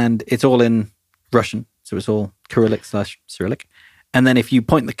 And it's all in Russian, so it's all Cyrillic/Cyrillic. And then if you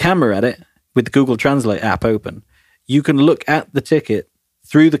point the camera at it with the Google Translate app open, you can look at the ticket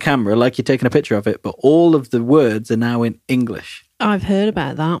through the camera like you're taking a picture of it, but all of the words are now in English. I've heard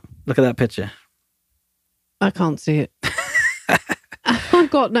about that. Look at that picture. I can't see it. I've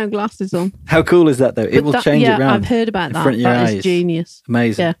got no glasses on. How cool is that, though? It will change it around. I've heard about that. That is genius.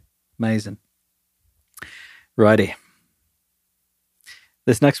 Amazing. Yeah. Amazing. Righty.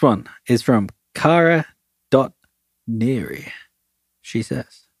 This next one is from Cara.Neary. She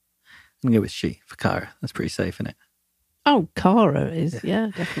says, I'm going to go with she for Cara. That's pretty safe, isn't it? Oh, Cara is. Yeah,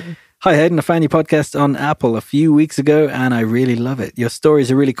 definitely. Hi, Hayden. I found your podcast on Apple a few weeks ago, and I really love it. Your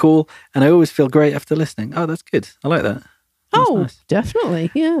stories are really cool, and I always feel great after listening. Oh, that's good. I like that. That's nice. Definitely.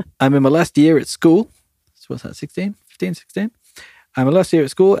 Yeah. I'm in my last year at school. So what's that, 16? 15, 16? I'm my last year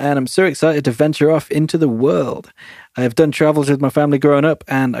at school, and I'm so excited to venture off into the world. I have done travels with my family growing up,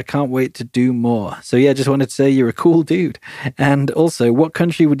 and I can't wait to do more. So yeah, just wanted to say you're a cool dude. And also, what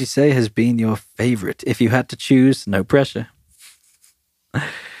country would you say has been your favorite? If you had to choose, no pressure.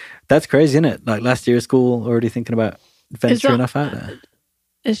 That's crazy, isn't it? Like last year at school, already thinking about venturing off out there.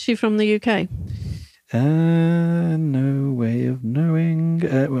 Is she from the UK? No way of knowing.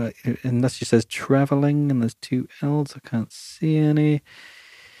 Well, unless she says traveling, and there's 2 L's, I can't see any.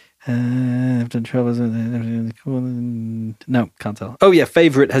 I've done travels. No, can't tell. Oh yeah,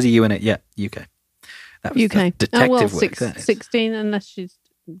 favorite has a U in it. Yeah, UK. That was UK. Detective work. 16, unless she's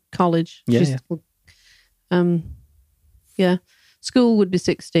college. Yeah. Yeah. School would be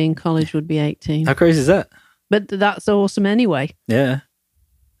 16, college would be 18. How crazy is that? But that's awesome anyway. Yeah.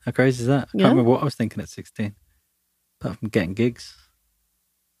 How crazy is that? I can't Yeah. remember what I was thinking at 16. Apart from getting gigs.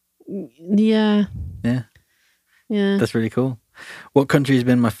 Yeah. Yeah. Yeah. That's really cool. What country has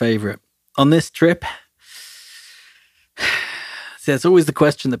been my favorite? On this trip, see, it's always the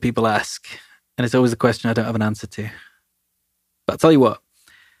question that people ask. And it's always the question I don't have an answer to. But I'll tell you what,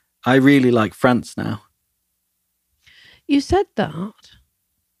 I really like France now. You said that.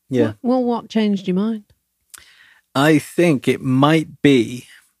 Yeah. Well, what changed your mind? I think it might be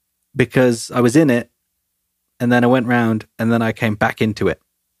because I was in it and then I went round and then I came back into it.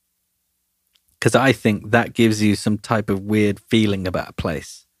 Because I think that gives you some type of weird feeling about a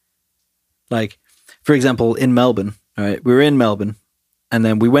place. Like, for example, in Melbourne, all right, we were in Melbourne and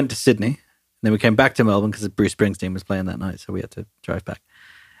then we went to Sydney and then we came back to Melbourne because Bruce Springsteen was playing that night. So we had to drive back.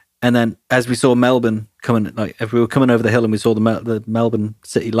 And then as we saw Melbourne coming, like if we were coming over the hill and we saw the Melbourne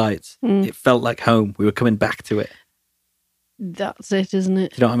city lights, it felt like home. We were coming back to it. That's it, isn't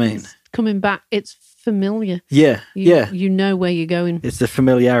it? Do you know what I mean? It's coming back. It's familiar. Yeah, You know where you're going. It's the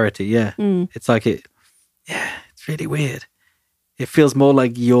familiarity, yeah. It's like it's really weird. It feels more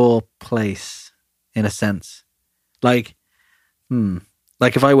like your place in a sense. Like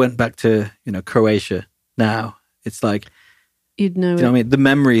if I went back to, Croatia now, it's like, you'd know. Do you know what I mean? The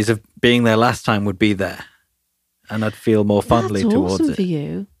memories of being there last time would be there, and I'd feel more fondly That's towards awesome it. For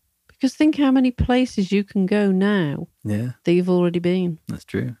you, because think how many places you can go now. Yeah, that you've already been. That's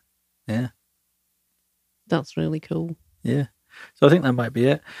true. Yeah, that's really cool. Yeah, so I think that might be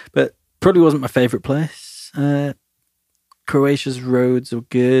it, but probably wasn't my favorite place. Croatia's roads are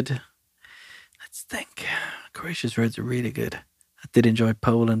good. Let's think. Croatia's roads are really good. I did enjoy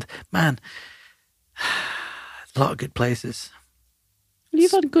Poland. Man, a lot of good places.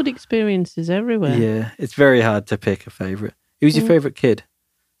 You've had good experiences everywhere. Yeah, it's very hard to pick a favourite. Who's your favourite kid?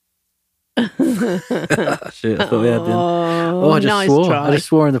 Shit, I thought we had them. Oh, I just swore. Try. I just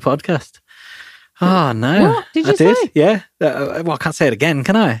swore in the podcast. Oh, no. What? Did you say? Yeah. Well, I can't say it again,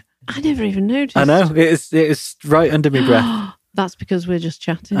 can I? I never even noticed. I know. It is right under my breath. That's because we're just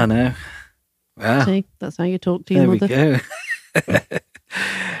chatting. I know. Wow. See, that's how you talk to your mother. There we go.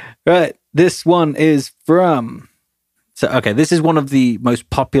 Right. This one is from... So, okay, this is one of the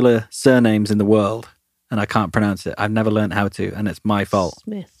most popular surnames in the world, and I can't pronounce it. I've never learned how to, and it's my fault.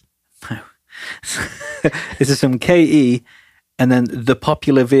 Smith. No. This is from KE, and then the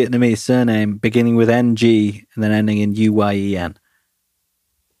popular Vietnamese surname beginning with NG and then ending in UYEN.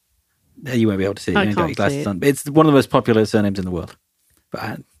 You won't be able to see it. You ain't got your glasses on. But it's one of the most popular surnames in the world.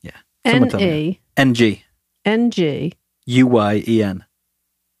 But yeah. NE. NG. NG. UYEN.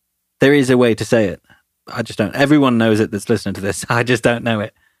 There is a way to say it. I just don't. Everyone knows it that's listening to this. I just don't know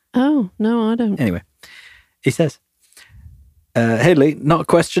it. Oh, no, I don't. Anyway, he says, hey Lee, not a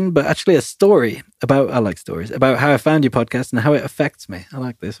question, but actually a story I like stories, about how I found your podcast and how it affects me. I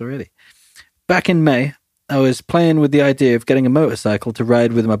like this already. Back in May, I was playing with the idea of getting a motorcycle to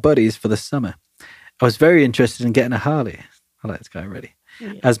ride with my buddies for the summer. I was very interested in getting a Harley. I like this guy already.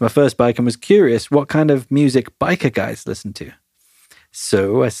 Yeah. As my first bike, and was curious what kind of music biker guys listen to.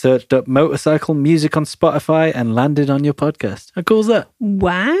 So I searched up motorcycle music on Spotify and landed on your podcast. How cool is that?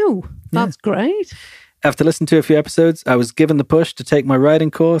 Wow, that's great. After listening to a few episodes, I was given the push to take my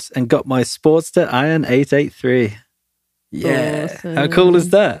riding course and got my Sportster Iron 883. Yeah, awesome. How cool is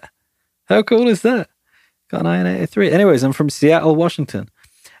that? How cool is that? Got an Iron 883. Anyways, I'm from Seattle, Washington,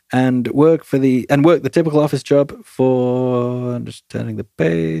 and work the typical office job for, I'm just turning the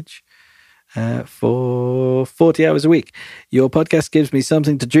page, for 40 hours a week. Your podcast gives me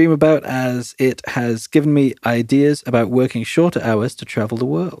something to dream about, as it has given me ideas about working shorter hours to travel the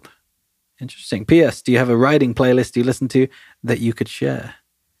world. Interesting. P.S. Do you have a riding playlist you listen to that you could share?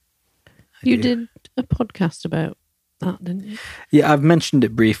 You did a podcast about that, didn't you? Yeah, I've mentioned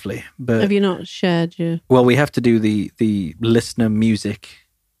it briefly, but have you not shared your? Well, we have to do the listener music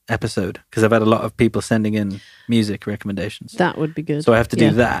episode because I've had a lot of people sending in music recommendations. That would be good. So I have to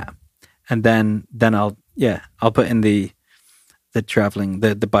do that, and then I'll put in the traveling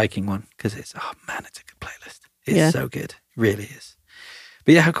the biking one because it's a good playlist. It's so good, it really is.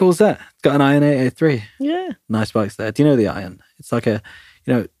 But yeah, how cool is that? It's got an Iron 883. Yeah, nice bikes there. Do you know the Iron? It's like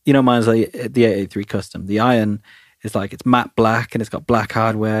mine's like the 883 Custom. The Iron is like it's matte black and it's got black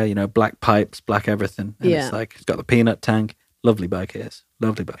hardware. Black pipes, black everything. And it's got the peanut tank. Lovely bike it is.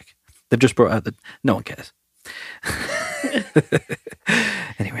 Lovely bike. They've just brought out no one cares.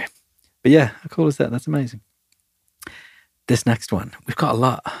 Anyway, but yeah, how cool is that? That's amazing. This next one, we've got a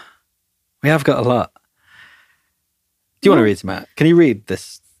lot. We have got a lot. Do you want to read some out? Can you read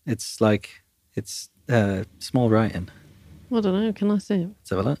this? It's small writing. I don't know. Can I see it? Let's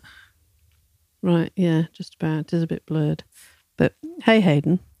have a look. Right, yeah, just about. It is a bit blurred. But hey,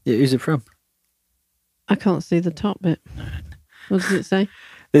 Hayden. Yeah, who's it from? I can't see the top bit. What does it say?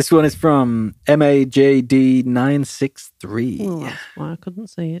 This one is from MAJD963. Well, that's why I couldn't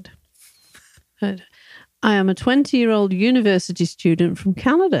see it. I am a 20-year-old university student from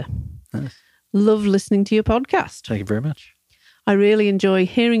Canada. Nice. Love listening to your podcast. Thank you very much. I really enjoy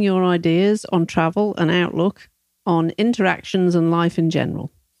hearing your ideas on travel and outlook on interactions and life in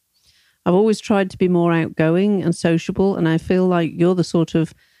general. I've always tried to be more outgoing and sociable, and I feel like you're the sort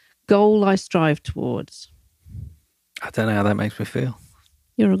of goal I strive towards. I don't know how that makes me feel.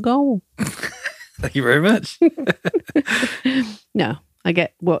 You're a goal. Thank you very much. No, I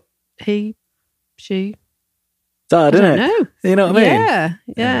get what she. It's hard, isn't it? No, you know what I mean?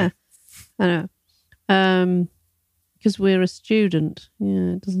 Yeah. I know. Because we're a student.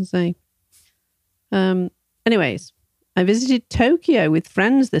 Yeah, it doesn't say. Anyways, I visited Tokyo with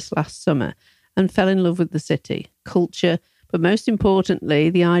friends this last summer and fell in love with the city, culture, but most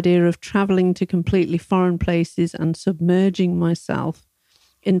importantly, the idea of travelling to completely foreign places and submerging myself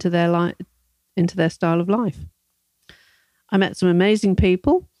into their style of life. I met some amazing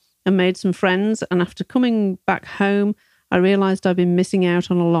people and made some friends, and after coming back home, I realised I've been missing out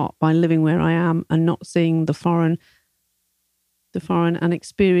on a lot by living where I am and not seeing the foreign and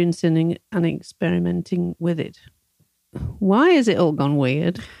experiencing and experimenting with it. Why has it all gone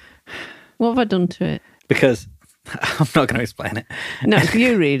weird? What have I done to it? Because I'm not going to explain it. No,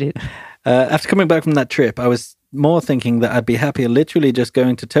 you read it. After coming back from that trip, I was more thinking that I'd be happier literally just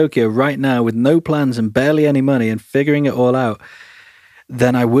going to Tokyo right now with no plans and barely any money and figuring it all out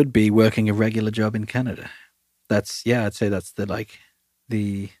than I would be working a regular job in Canada. I'd say that's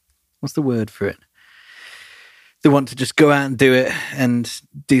what's the word for it? They want to just go out and do it and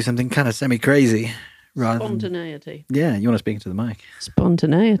do something kind of semi-crazy. Spontaneity. Yeah, you want to speak into the mic.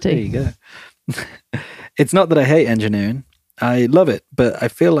 Spontaneity. There you go. It's not that I hate engineering. I love it, but I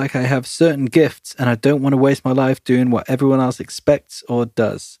feel like I have certain gifts and I don't want to waste my life doing what everyone else expects or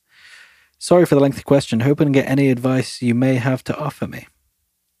does. Sorry for the lengthy question. Hoping to get any advice you may have to offer me.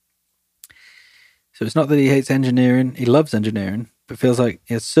 So it's not that he hates engineering. He loves engineering, but feels like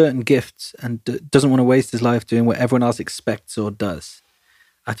he has certain gifts and doesn't want to waste his life doing what everyone else expects or does.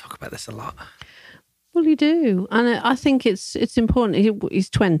 I talk about this a lot. Well, you do. And I think it's important.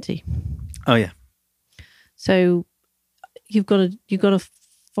 He's 20. Oh, yeah. So you've got to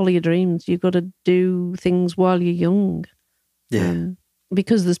follow your dreams. You've got to do things while you're young. Yeah.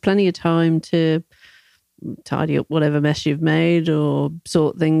 Because there's plenty of time to tidy up whatever mess you've made or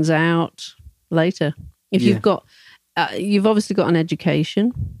sort things out later. If you've got, you've obviously got an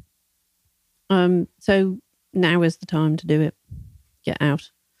education. So now is the time to do it. Get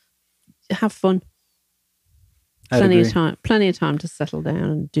out. Have fun. Plenty of time to settle down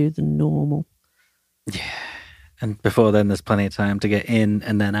and do the normal. Yeah. And before then, there's plenty of time to get in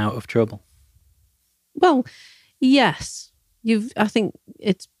and then out of trouble. Well, yes. I think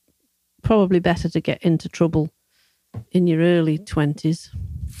it's probably better to get into trouble in your early 20s.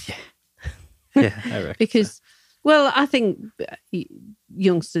 Yeah. Yeah, I reckon. Because, well, I think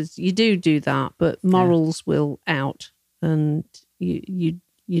youngsters, you do that, but morals will out and you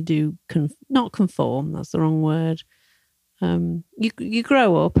do not conform. That's the wrong word. You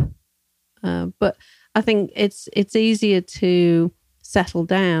grow up, but I think it's easier to settle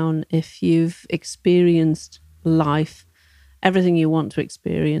down if you've experienced life, everything you want to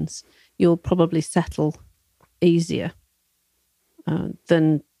experience. You'll probably settle easier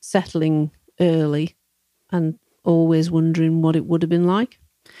than settling early and always wondering what it would have been like.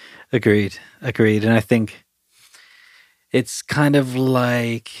 Agreed. And I think it's kind of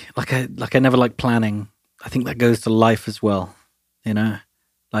like I never like planning. I think that goes to life as well, you know?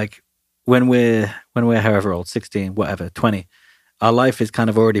 Like when we're however old, 16, whatever, 20, our life is kind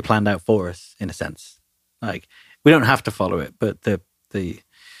of already planned out for us in a sense. Like we don't have to follow it, but the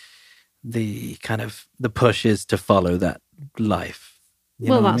kind of the push is to follow that life.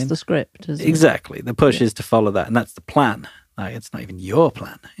 Well, that's the script, isn't it? Exactly. The push is to follow that, and that's the plan. Like it's not even your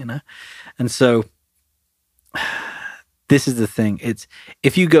plan, And so this is the thing. It's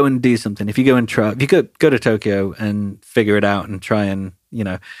if you go and do something, if you go and try, if you go to Tokyo and figure it out and try and,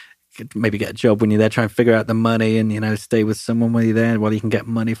 maybe get a job when you're there, try and figure out the money and, stay with someone while you're there while you can get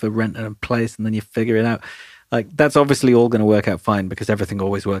money for renting a place and then you figure it out. Like that's obviously all going to work out fine because everything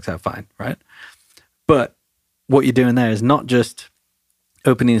always works out fine, right? But what you're doing there is not just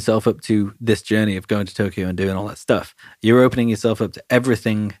opening yourself up to this journey of going to Tokyo and doing all that stuff. You're opening yourself up to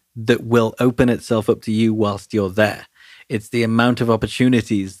everything that will open itself up to you whilst you're there. It's the amount of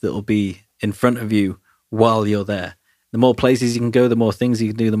opportunities that will be in front of you while you're there. The more places you can go, the more things you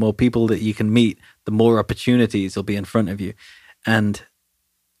can do, the more people that you can meet, the more opportunities will be in front of you. And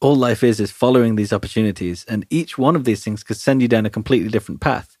all life is following these opportunities. And each one of these things could send you down a completely different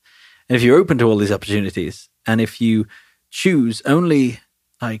path. And if you're open to all these opportunities, and if you choose only,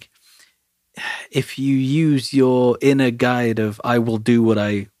 like, if you use your inner guide of, I will do what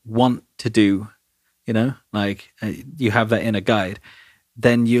I want to do, you have that inner guide,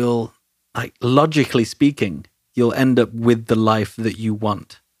 then you'll, like, logically speaking, you'll end up with the life that you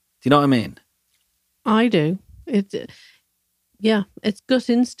want. Do you know what I mean? I do. It's gut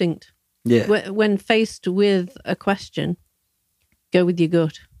instinct. Yeah. When faced with a question, go with your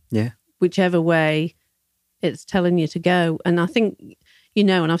gut. Yeah. Whichever way it's telling you to go. And I think,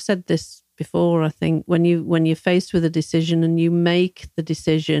 and I've said this before, I think when you're faced with a decision and you make the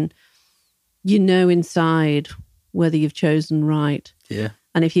decision, inside whether you've chosen right. Yeah.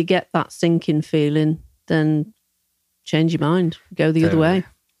 And if you get that sinking feeling, then change your mind, go the other way.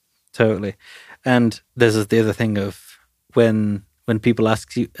 Totally. And there's the other thing of when people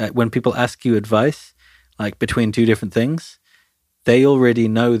ask you advice, like between two different things, they already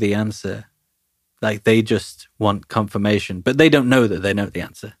know the answer. Like they just want confirmation, but they don't know that they know the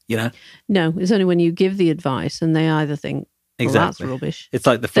answer, No, it's only when you give the advice and they either think, exactly, that's rubbish. It's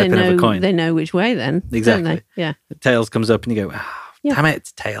like the flipping of a coin. They know which way then. Exactly. Don't they? Yeah. The tails comes up and you go, damn it,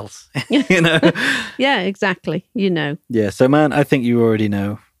 it's tails. Yeah, exactly. Yeah. So man, I think you already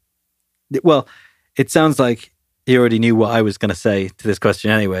know. Well, it sounds like he already knew what I was going to say to this question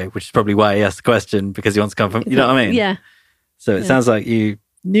anyway, which is probably why he asked the question, because he wants to come from, you know what I mean? Yeah. So it sounds like you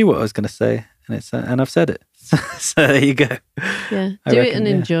knew what I was going to say, and I've said it. So there you go. Yeah. Do it and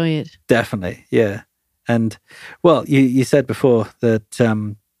enjoy it. Definitely. Yeah. And well, you said before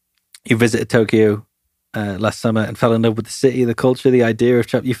that you visited Tokyo last summer and fell in love with the city, the culture, the idea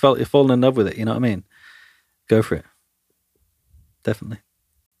of you've fallen in love with it. You know what I mean? Go for it. Definitely.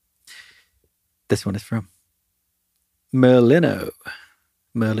 This one is from Merlino.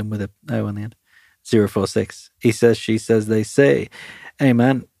 Merlin with a O on the end. 046. He says, she says, they say, hey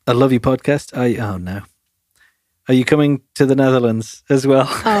man, I love your podcast. Oh no. Are you coming to the Netherlands as well?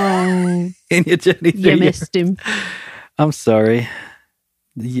 Oh. In your journey through You missed him. I'm sorry.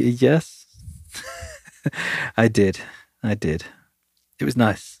 Yes. I did. It was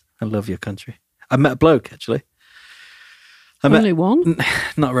nice. I love your country. I met a bloke, actually. Only one?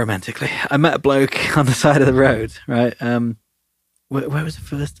 Not romantically. I met a bloke on the side of the road, right? Where was the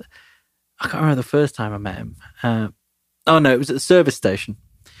first? I can't remember the first time I met him. It was at the service station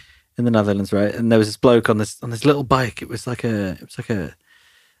in the Netherlands, right? And there was this bloke on this little bike. It was like a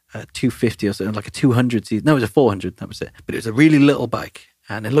 250 or something, like a 200cc. No, it was a 400. That was it. But it was a really little bike,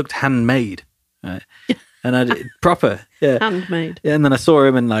 and it looked handmade, right? And I did proper, yeah, handmade. Yeah, and then I saw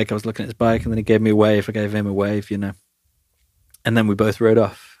him, and I was looking at his bike, and then he gave me a wave. I gave him a wave, and then we both rode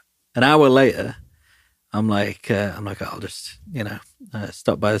off. An hour later, I'm like, I'll just,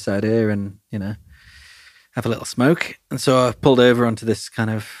 stop by the side here and, have a little smoke. And so I pulled over onto this kind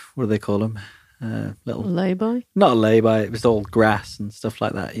of, what do they call them? Little lay-by? Not a lay-by. It was all grass and stuff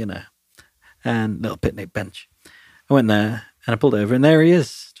like that, and little picnic bench. I went there and I pulled over, and there he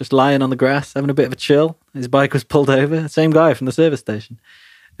is, just lying on the grass, having a bit of a chill. His bike was pulled over. Same guy from the service station.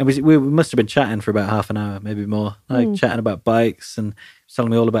 And we must have been chatting for about half an hour, maybe more, chatting about bikes, and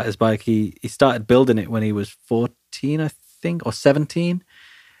telling me all about his bike. He started building it when he was 14, I think, or 17,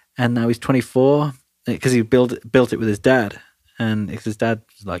 and now he's 24 because he built it with his dad, and his dad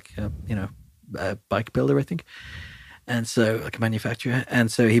was like a bike builder, I think, and so like a manufacturer,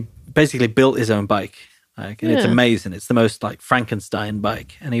 and so he basically built his own bike, and it's amazing. It's the most like Frankenstein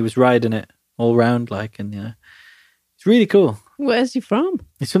bike, and he was riding it all around, it's really cool. Where's he from?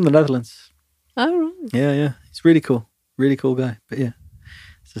 He's from the Netherlands. Oh, right. Yeah. He's really cool. Really cool guy. But yeah.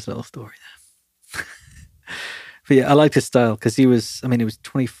 It's just a little story there. But yeah, I liked his style because he was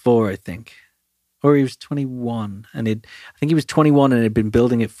 24, I think. Or he was 21. And I think he was 21 and had been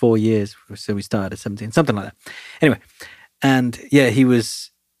building it 4 years. So we started at 17, something like that. Anyway, and yeah, he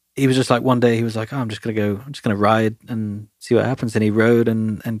was just like one day he was like, oh, I'm just going to ride and see what happens. And he rode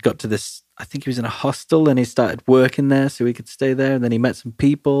and got to this, I think he was in a hostel and he started working there so he could stay there. And then he met some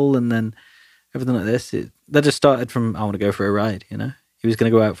people and then everything like this. That just started from, I want to go for a ride, you know. He was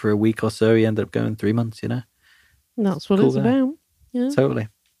going to go out for a week or so. He ended up going 3 months, you know. That's what it's about. Yeah. Totally.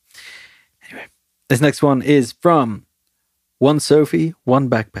 Anyway, this next one is from One Sophie, One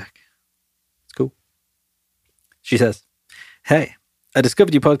Backpack. It's cool. She says, hey, I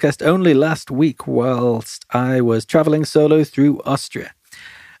discovered your podcast only last week whilst I was traveling solo through Austria.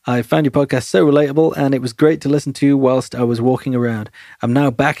 I found your podcast so relatable and it was great to listen to whilst I was walking around. I'm now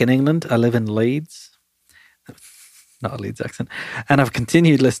back in England. I live in Leeds. Not a Leeds accent. And I've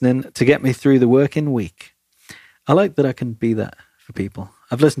continued listening to get me through the working week. I like that I can be that for people.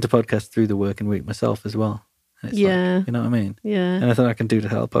 I've listened to podcasts through the working week myself as well. And it's like, you know what I mean? Yeah. Anything I can do to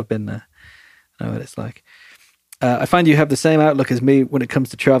help, I've been there. I know what it's like. I find you have the same outlook as me when it comes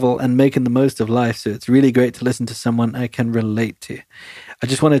to travel and making the most of life, so it's really great to listen to someone I can relate to. I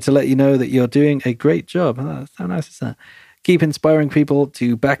just wanted to let you know that you're doing a great job. Oh, how nice is that? Keep inspiring people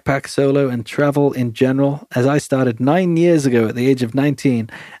to backpack solo and travel in general, as I started 9 years ago at the age of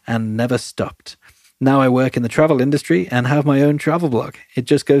 19 and never stopped. Now I work in the travel industry and have my own travel blog. It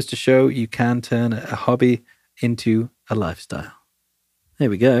just goes to show you can turn a hobby into a lifestyle.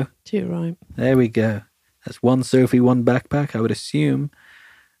 There we go. Too right. There we go. That's One Sophie, One Backpack. I would assume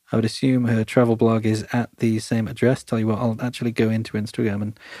her travel blog is at the same address. Tell you what, I'll actually go into Instagram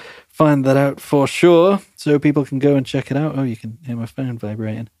and find that out for sure so people can go and check it out. Oh, you can hear my phone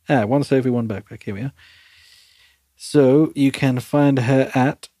vibrating. One Sophie, One Backpack. Here we are. So you can find her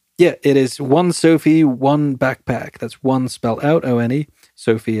at, it is One Sophie, One Backpack. That's one spelled out, O-N-E.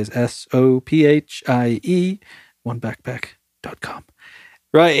 Sophie is S-O-P-H-I-E, onebackpack.com.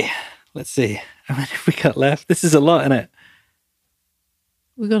 Right, let's see. How many have we got left? This is a lot, isn't it?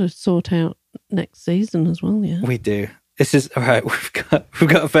 We've got to sort out next season as well, yeah. We do. This is, all right, we've got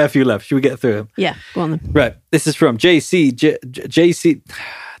a fair few left. Should we get through them? Yeah, go on then. Right, this is from JC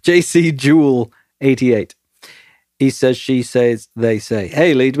Jewel 88. He says, she says, they say,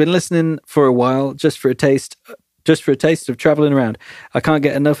 hey, Lee, been listening for a while just for a taste of traveling around. I can't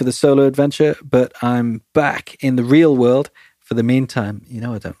get enough of the solo adventure, but I'm back in the real world for the meantime. You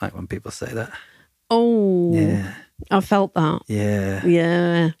know, I don't like when people say that. Oh, yeah. I felt that. Yeah.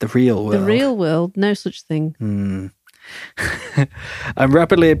 Yeah. The real world. The real world. No such thing. I'm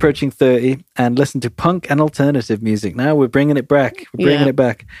rapidly approaching 30 and listen to punk and alternative music. Now we're bringing it back. We're bringing it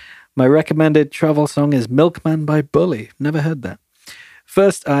back. My recommended travel song is Milkman by Bully. Never heard that.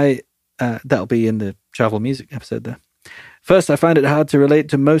 First, that'll be in the travel music episode there. First, I find it hard to relate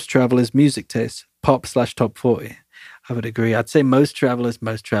to most travelers' music tastes, pop/top 40. I would agree. I'd say most travelers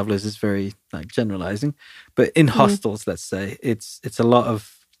is very like generalizing, but in hostels, let's say it's a lot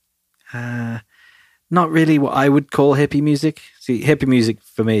of not really what I would call hippie music. See, hippie music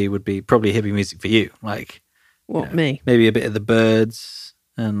for me would be probably hippie music for you, like me? Maybe a bit of the Byrds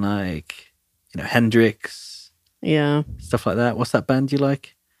and like Hendrix, stuff like that. What's that band you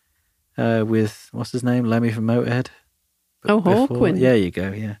like? With what's his name, Lemmy from Motorhead? Hawkwind. Yeah, you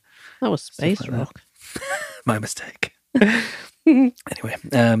go. Yeah, that was space rock. My mistake. Anyway,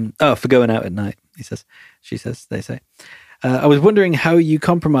 for going out at night, she says, they say. I was wondering how you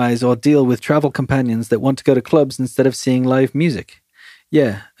compromise or deal with travel companions that want to go to clubs instead of seeing live music.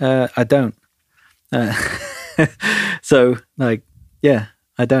 Yeah, I don't. So, like, yeah,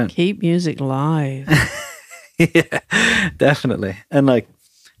 I don't. Keep music live. Yeah, definitely. And like,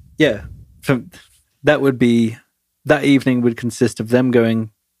 yeah, that evening would consist of them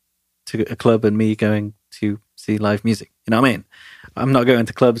going to a club and me going to see live music. You know what I mean? I'm not going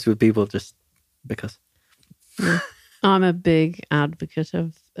to clubs with people just because. Yeah. I'm a big advocate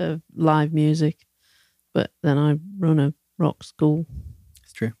of live music, but then I run a rock school.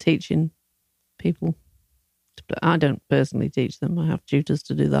 It's true. Teaching people. I don't personally teach them. I have tutors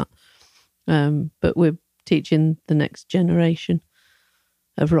to do that. But we're teaching the next generation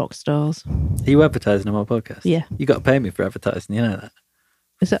of rock stars. Are you advertising on my podcast? Yeah. You got to pay me for advertising, you know that.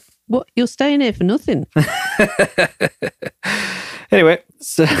 Is that what? You're staying here for nothing. Anyway,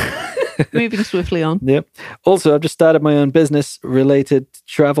 so moving swiftly on. Yep. Also, I've just started my own business related to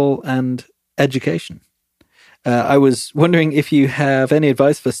travel and education. I was wondering if you have any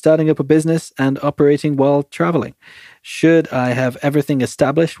advice for starting up a business and operating while traveling. Should I have everything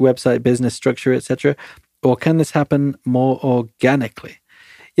established, website, business structure, etc., or can this happen more organically?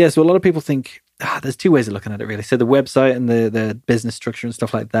 Yeah, so a lot of people think, there's two ways of looking at it, really. So the website and the business structure and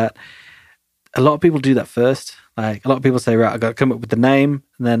stuff like that, a lot of people do that first. Like, a lot of people say, right, I've got to come up with the name,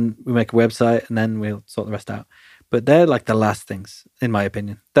 and then we make a website, and then we'll sort the rest out. But they're like the last things, in my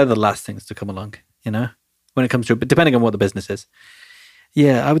opinion. They're the last things to come along, when it comes to it, but depending on what the business is.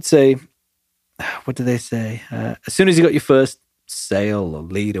 Yeah, I would say, what do they say? As soon as you got your first sale or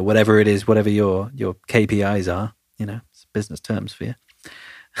lead or whatever it is, whatever your KPIs are, it's business terms for you.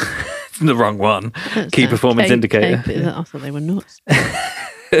 It's the wrong one. Key performance indicator. I thought they were nuts.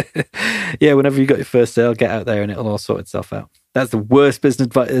 Yeah, whenever you got your first sale, get out there and it'll all sort itself out. That's the worst business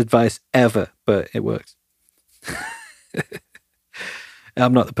advice ever, but it works.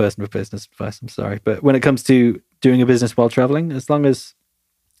 I'm not the person with business advice, I'm sorry. But when it comes to doing a business while traveling, as long as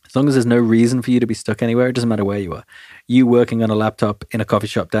there's no reason for you to be stuck anywhere, it doesn't matter where you are. You working on a laptop in a coffee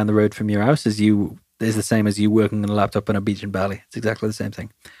shop down the road from your house is the same as you working on a laptop on a beach in Bali. It's exactly the same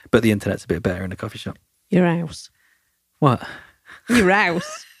thing. But the internet's a bit better in a coffee shop. Your house. What? Your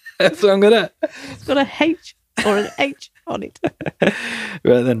house. That's what I'm good at. It's got a H or an H on it.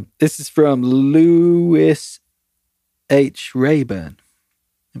 Right then. This is from Lewis H. Rayburn.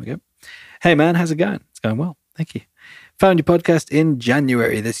 There we go. Hey man, how's it going? It's going well. Thank you. Found your podcast in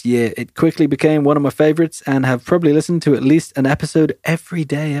January this year. It quickly became one of my favorites and have probably listened to at least an episode every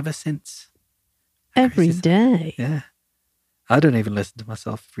day ever since. Every day? Yeah. I don't even listen to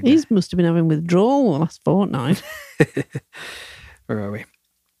myself every day. He must have been having withdrawal the last fortnight. Where are we?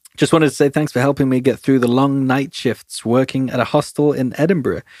 Just wanted to say thanks for helping me get through the long night shifts working at a hostel in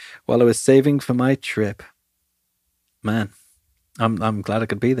Edinburgh while I was saving for my trip. Man, I'm glad I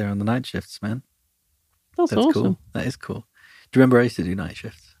could be there on the night shifts, man. That's awesome. Cool. That is cool. Do you remember I used to do night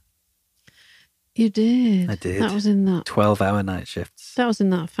shifts? You did? I did. That was in that 12-hour night shifts. That was in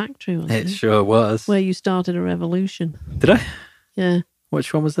that factory, wasn't it? It sure was. Where you started a revolution. Did I? Yeah.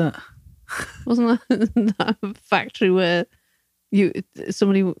 Which one was that? Wasn't that factory where you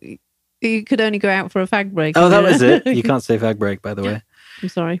could only go out for a fag break? Oh, that was it. You can't say fag break, by the way. I'm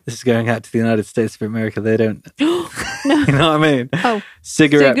sorry. This is going out to the United States of America. They don't. No. You know what I mean? Oh,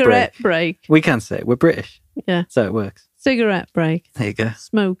 cigarette break. We can say it. We're British. Yeah. So it works. Cigarette break. There you go.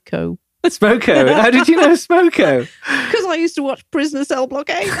 Smoko. Smoko. How did you know Smoko? Because I used to watch Prisoner Cell Block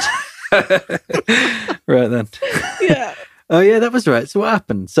H. Right then. Yeah. Oh yeah, that was right. So what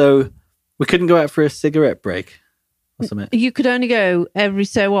happened? So we couldn't go out for a cigarette break or something? You could only go every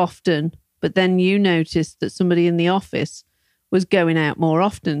so often, but then you noticed that somebody in the office was going out more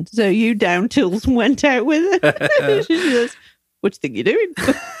often. So you down tools and went out with her. She says, what do you think you're doing?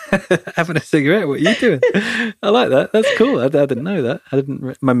 Having a cigarette? What are you doing? I like that. That's cool. I didn't know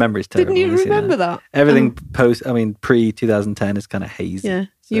that. My memory's terrible. Didn't you remember that? Everything pre-2010 is kind of hazy. Yeah,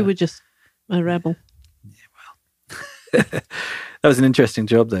 so. You were just a rebel. Yeah, well. That was an interesting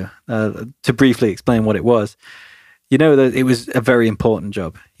job, though. To briefly explain what it was, that it was a very important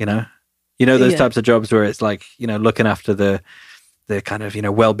job, those types of jobs where it's like, looking after the kind of,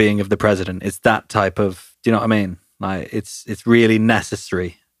 well-being of the president. It's that type of, do you know what I mean? Like it's really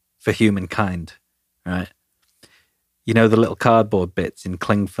necessary for humankind, right? The little cardboard bits in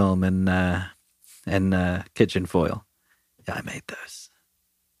cling film and kitchen foil. Yeah, I made those.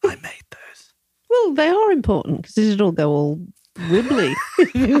 Well, they are important because it'd all go all wibbly.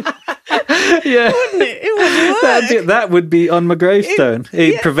 Yeah, wouldn't it? It would work. That would be on my gravestone.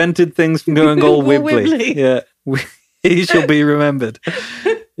 It prevented things from going all wibbly. Yeah, he shall be remembered.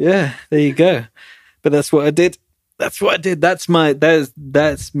 Yeah, there you go. But that's what I did. That's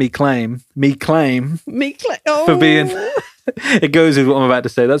me claim. Oh. For being. It goes with what I'm about to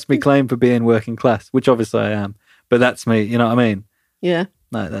say. That's me claim for being working class, which obviously I am. But that's me. You know what I mean? Yeah.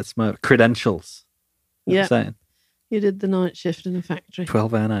 No, that's my credentials. Yeah. I'm saying. You did the night shift in a factory.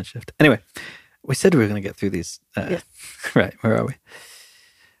 12-hour night shift. Anyway, we said we were going to get through these. Right, where are we?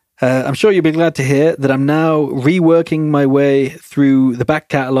 I'm sure you'll be glad to hear that I'm now reworking my way through the back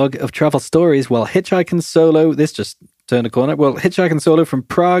catalogue of travel stories while hitchhiking solo. This just turned a corner. Well, hitchhiking solo from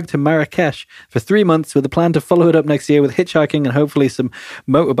Prague to Marrakesh for 3 months with a plan to follow it up next year with hitchhiking and hopefully some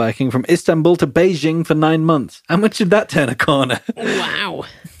motorbiking from Istanbul to Beijing for 9 months. How much did that turn a corner? Wow.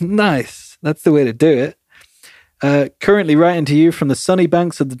 Nice. That's the way to do it. Currently writing to you from the sunny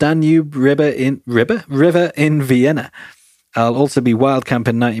banks of the Danube River in Vienna. I'll also be wild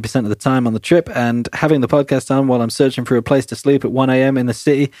camping 90% of the time on the trip, and having the podcast on while I'm searching for a place to sleep at 1 a.m. in the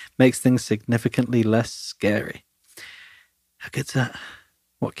city makes things significantly less scary. How good's that?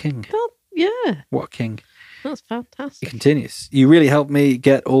 What king? Yeah. What king? That's fantastic. He continues. You really helped me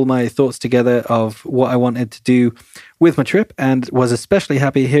get all my thoughts together of what I wanted to do with my trip, and was especially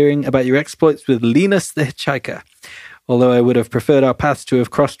happy hearing about your exploits with Linus the Hitchhiker. although I would have preferred our paths to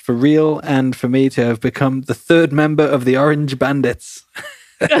have crossed for real and for me to have become the third member of the Orange Bandits.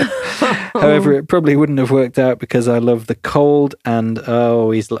 However, it probably wouldn't have worked out because I love the cold and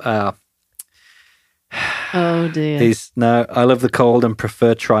oh dear. I love the cold and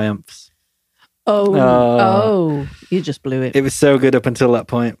prefer triumphs. Oh, you just blew it. It was so good up until that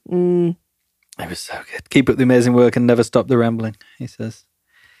point. It was so good. Keep up the amazing work and never stop the rambling, he says.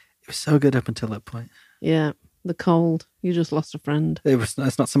 It was so good up until that point. Yeah, the cold. You just lost a friend.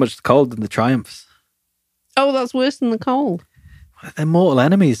 It's not so much the cold than the triumphs. Oh, that's worse than the cold. They're mortal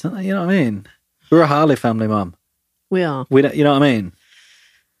enemies, aren't they? You know what I mean? We're a Harley family, Mum. We are. You know what I mean?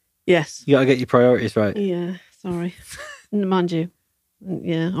 Yes. You got to get your priorities right. Yeah, sorry. Mind you,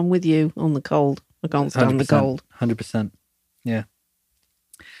 yeah, I'm with you on the cold. I can't stand the cold. 100%. Yeah.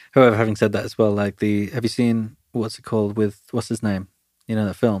 However, having said that as well, like have you seen, what's it called with, what's his name? You know,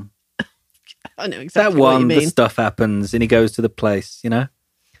 that film? I know exactly that what one, you mean. the stuff happens and he goes to the place, you know?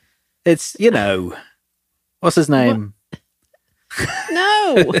 It's, you know, what's his name?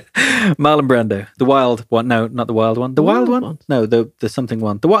 No. Marlon Brando. The wild one. No, not the wild one. The wild one? No, the something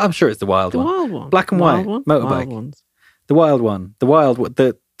one. I'm sure it's the wild one. The wild one. Black and white. One? Motorbike. Wild the wild one. The wild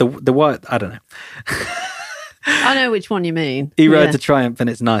the wild, I don't know. I know which one you mean. He rides a Triumph and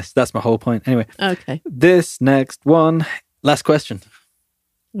it's nice. That's my whole point. Anyway. Okay. This next one. Last question.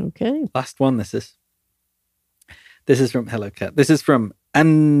 Okay. Last one, this is. This is from Hello Cat. This is from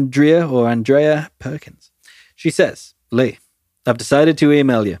Andrea Perkins. She says, Lee, I've decided to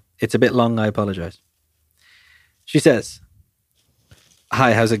email you. It's a bit long, I apologize. She says,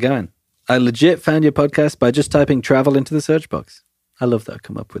 hi, how's it going? I legit found your podcast by just typing travel into the search box. I love that I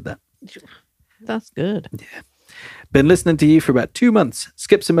come up with that. That's good. Yeah. Been listening to you for about 2 months.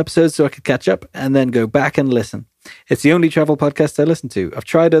 Skipped some episodes so I could catch up and then go back and listen. It's the only travel podcast I listen to. I've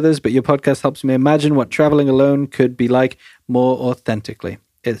tried others, but your podcast helps me imagine what traveling alone could be like more authentically.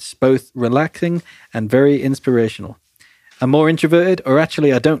 It's both relaxing and very inspirational. I'm more introverted, or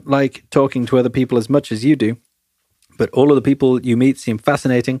actually I don't like talking to other people as much as you do, but all of the people you meet seem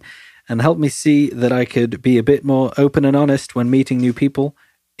fascinating and help me see that I could be a bit more open and honest when meeting new people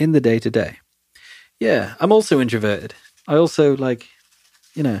in the day-to-day. Yeah, I'm also introverted. I also I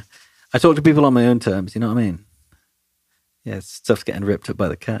talk to people on my own terms, you know what I mean? Yeah, stuff's getting ripped up by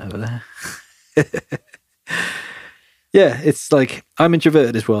the cat over there. Yeah, it's like, I'm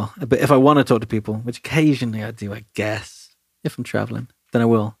introverted as well. But if I want to talk to people, which occasionally I do, I guess, if I'm traveling, then I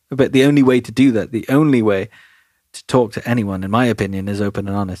will. But the only way to do that, the only way to talk to anyone, in my opinion, is open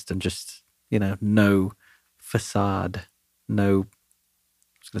and honest and just, no facade, no,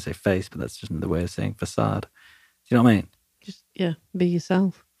 I was going to say face, but that's just another way of saying facade. Do you know what I mean? Just, be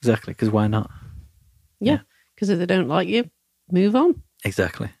yourself. Exactly, because why not? Yeah, because if they don't like you, move on.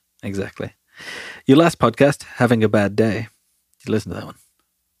 Exactly. Your last podcast, Having a Bad Day. Did you listen to that one?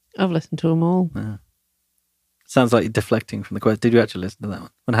 I've listened to them all. Yeah. Sounds like you're deflecting from the question. Did you actually listen to that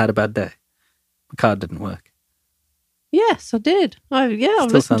one? When I had a bad day? My card didn't work. Yes, I did. I've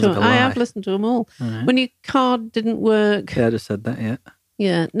listened to them. I have listened to them all. Right. When your card didn't work. Yeah, I just said that, yeah.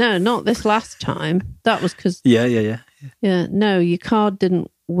 Yeah, no, not this last time. That was because... Yeah. Yeah, no, your card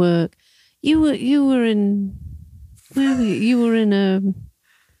didn't work. You were in... Where were you? You were in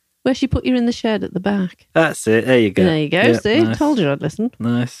where she put you in the shed at the back. That's it. There you go. There you go. Yep, See, nice. Told you I'd listen.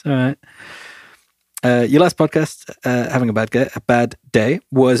 Nice. All right. Your last podcast, Having a Bad Day,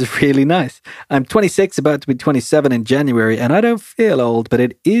 was really nice. I'm 26, about to be 27 in January, and I don't feel old, but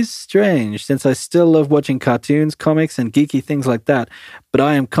it is strange since I still love watching cartoons, comics, and geeky things like that. But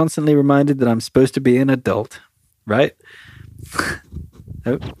I am constantly reminded that I'm supposed to be an adult, right?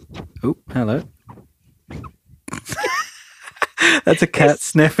 Oh, hello. That's a cat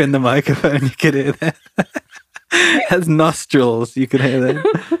sniffing the microphone. You could hear that. Has nostrils. You could hear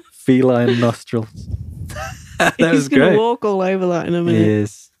that. Feline nostrils. That was great. He's going to walk all over that in a minute.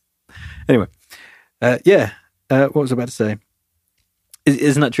 Yes. Anyway, what was I about to say?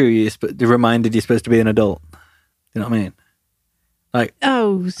 Isn't that true? You're reminded you're supposed to be an adult. You know what I mean? Like,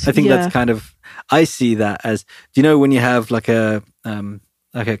 I think that's kind of. I see that as. Do you know when you have like a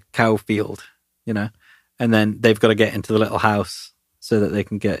cow field, and then they've got to get into the little house so that they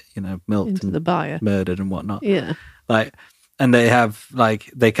can get milked into and the byre, murdered and whatnot. Yeah. And they have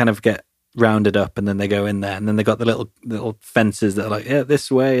they kind of get rounded up and then they go in there and then they got the little fences that are this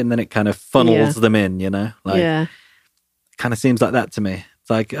way, and then it kind of funnels them in, kind of seems like that to me. It's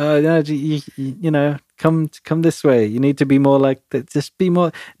like, kind Come this way. You need to be more like that. Just be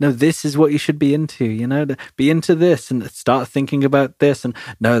more. No, this is what you should be into. Be into this and start thinking about this. And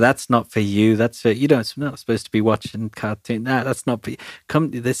no, that's not for you. That's for you. Not supposed to be watching cartoon. Nah, that's not for you. Come,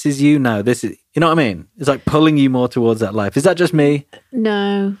 this is you now. This is. You know what I mean? It's like pulling you more towards that life. Is that just me?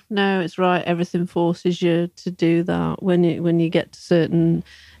 No, it's right. Everything forces you to do that. When you get to certain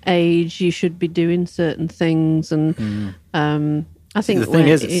age, you should be doing certain things, and I think the thing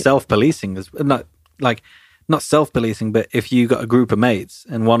is, it's self-policing. Not self-policing, but if you got a group of mates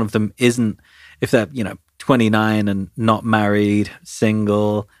and one of them isn't, if they're 29 and not married,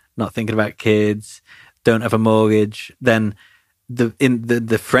 single, not thinking about kids, don't have a mortgage, then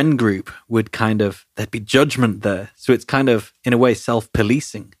the friend group would there'd be judgment there. So it's kind of in a way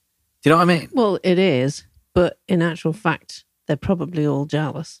self-policing. Do you know what I mean? Well, it is, but in actual fact, they're probably all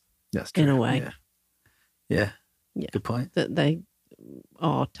jealous. That's true. In a way. Yeah. Good point. That they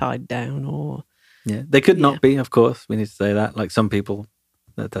are tied down, or they could not be. Of course, we need to say that. Like some people,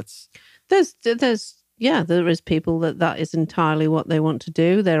 that's there is people that is entirely what they want to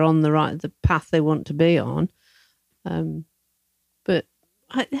do. They're on the path they want to be on. But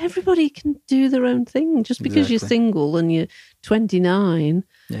everybody can do their own thing. Just because you're single and you're 29,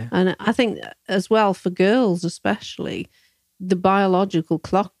 and I think as well for girls especially, the biological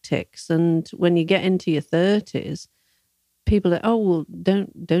clock ticks, and when you get into your 30s, people are, well,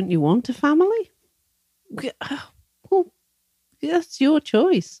 don't you want a family? Well, that's your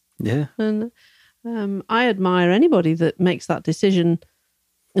choice. Yeah. And I admire anybody that makes that decision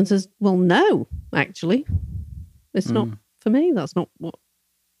and says, well, no, actually, it's not for me. That's not what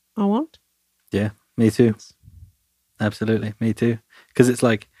I want. Yeah, me too. Absolutely, me too. Because it's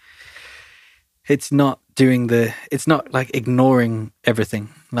like, it's not like ignoring everything,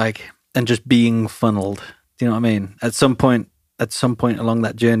 and just being funneled. Do you know what I mean? At some point along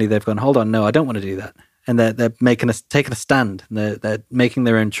that journey, they've gone, hold on, no, I don't want to do that. And they're taking a stand, and they're making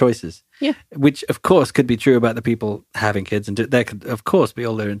their own choices. Yeah. Which of course could be true about the people having kids, and there could of course be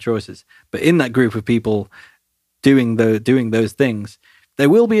all their own choices. But in that group of people doing those things, there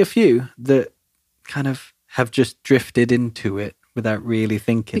will be a few that kind of have just drifted into it without really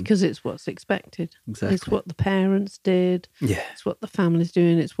thinking. Because it's what's expected. Exactly. It's what the parents did. Yeah. It's what the family's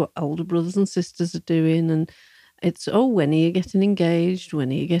doing. It's what older brothers and sisters are doing. And it's, when are you getting engaged? When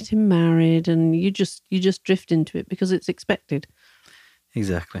are you getting married? And you just drift into it because it's expected.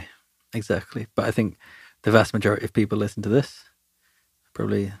 Exactly. But I think the vast majority of people listen to this,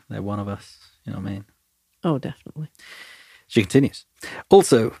 probably they're one of us. You know what I mean? Oh, definitely. She continues.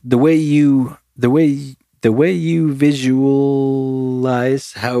 Also, the way you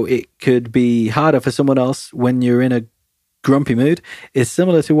visualize how it could be harder for someone else when you're in a grumpy mood is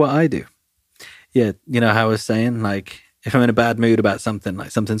similar to what I do. Yeah, how I was saying, like, if I'm in a bad mood about something,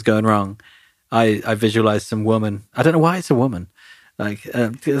 like something's going wrong, I visualize some woman. I don't know why it's a woman. Like,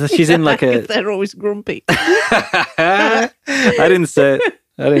 she's in like a... They're always grumpy. I didn't say it.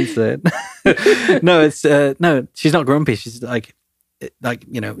 No, she's not grumpy. She's like,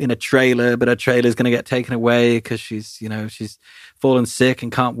 in a trailer, but her trailer's going to get taken away because she's fallen sick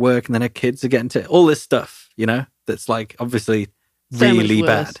and can't work, and then her kids are getting all this stuff, that's like obviously really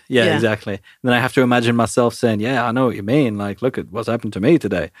bad. Yeah, exactly. And then I have to imagine myself saying, yeah, I know what you mean. Like, look at what's happened to me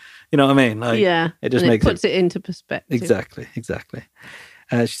today. You know what I mean? Like, it just puts it into perspective. Exactly.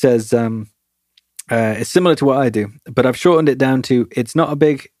 She says, it's similar to what I do, but I've shortened it down to it's not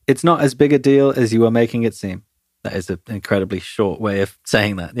as big a deal as you are making it seem. That is an incredibly short way of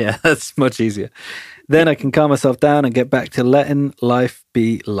saying that. Yeah, that's much easier. Then I can calm myself down and get back to letting life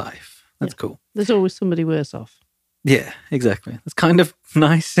be life. That's cool. There's always somebody worse off. Yeah, exactly. It's kind of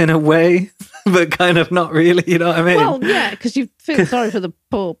nice in a way, but kind of not really, you know what I mean? Well, yeah, because you feel sorry for the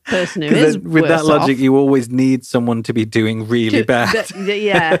poor person who is with worse that logic, off. You always need someone to be doing really bad. So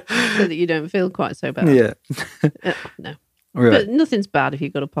that you don't feel quite so bad. Yeah. No. Right. But nothing's bad if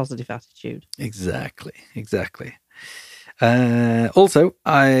you've got a positive attitude. Exactly. Also,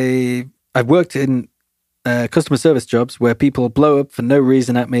 I've worked in customer service jobs where people blow up for no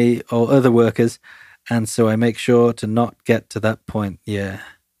reason at me or other workers, and so I make sure to not get to that point. Yeah,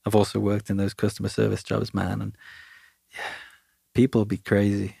 I've also worked in those customer service jobs, man, and people be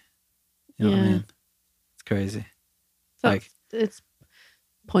crazy. You know what I mean? It's crazy. It's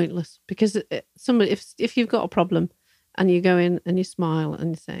pointless because somebody, if you've got a problem and you go in and you smile and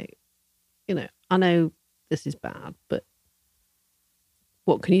you say, I know this is bad, but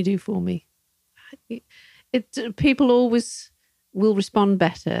what can you do for me? People always will respond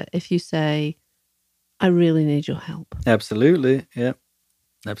better if you say, I really need your help. Absolutely. Yeah.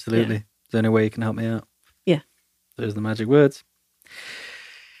 Absolutely. Yeah. Is there any way you can help me out? Yeah. Those are the magic words.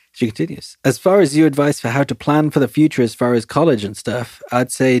 She continues, as far as your advice for how to plan for the future as far as college and stuff,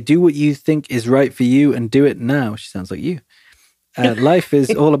 I'd say do what you think is right for you and do it now. She sounds like you. Life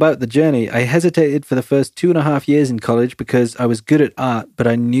is all about the journey. I hesitated for the first 2.5 years in college because I was good at art, but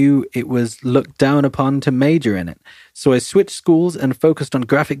I knew it was looked down upon to major in it. So I switched schools and focused on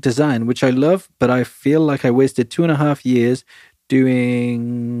graphic design, which I love, but I feel like I wasted 2.5 years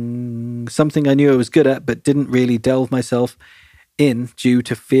doing something I knew I was good at, but didn't really delve myself in due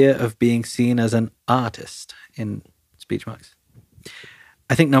to fear of being seen as an artist, in speech marks.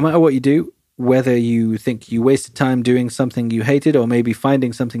 I think no matter what you do, whether you think you wasted time doing something you hated or maybe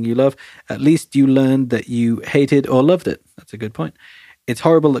finding something you love, at least you learned that you hated or loved it. That's a good point. It's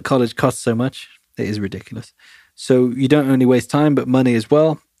horrible that college costs so much. It is ridiculous. So you don't only waste time, but money as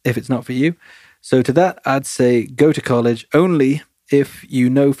well, if it's not for you. So to that, I'd say go to college only if you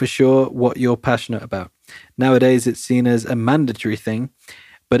know for sure what you're passionate about. Nowadays, it's seen as a mandatory thing.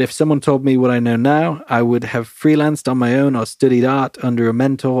 But if someone told me what I know now, I would have freelanced on my own or studied art under a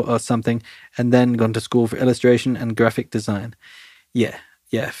mentor or something and then gone to school for illustration and graphic design. Yeah.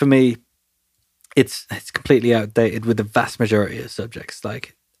 For me, it's completely outdated with the vast majority of subjects.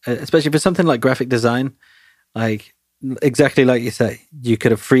 Like, especially for something like graphic design, like exactly like you say, you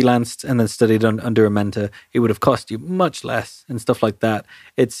could have freelanced and then studied under a mentor. It would have cost you much less and stuff like that.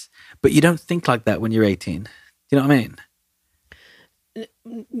 But you don't think like that when you're 18. You know what I mean?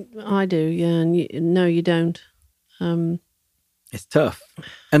 I do, yeah. And no, you don't. It's tough.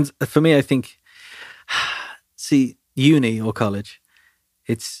 And for me, I think, see, uni or college,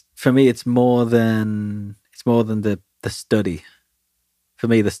 for me, it's more than the study. For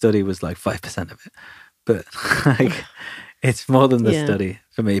me, the study was like 5% of it. But like, it's more than the study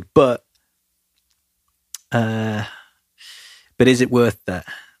for me. But is it worth that?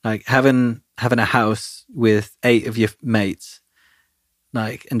 Like having a house with 8 of your mates,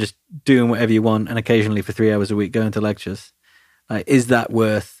 like, and just doing whatever you want, and occasionally for 3 hours a week going to lectures, like, is that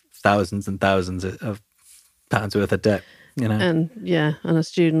worth thousands and thousands of pounds worth of debt? You know, and a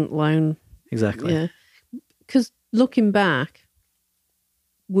student loan. Exactly. Yeah, because looking back,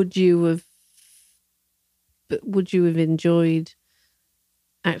 would you have enjoyed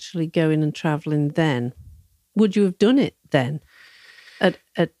actually going and traveling then? Would you have done it then? At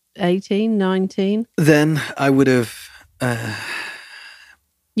 18, 19? Then I would have...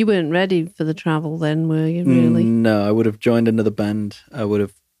 You weren't ready for the travel then, were you, really? No, I would have joined another band. I would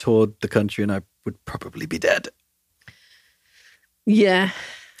have toured the country and I would probably be dead. Yeah.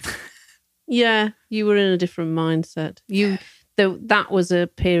 Yeah, you were in a different mindset. That was a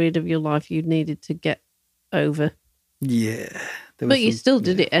period of your life you needed to get over. Yeah. But you still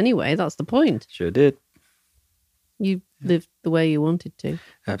did it anyway. That's the point. Sure did. You lived the way you wanted to.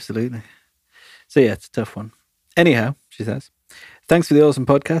 Absolutely. So yeah, it's a tough one. Anyhow, she says, thanks for the awesome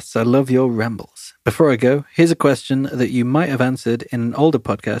podcasts. I love your rambles. Before I go, here's a question that you might have answered in an older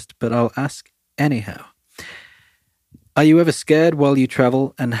podcast, but I'll ask anyhow. Are you ever scared while you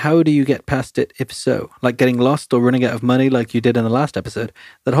travel, and how do you get past it if so? Like getting lost or running out of money like you did in the last episode?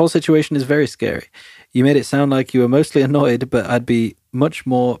 That whole situation is very scary. You made it sound like you were mostly annoyed, but I'd be much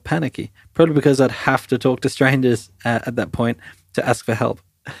more panicky. Probably because I'd have to talk to strangers at that point to ask for help.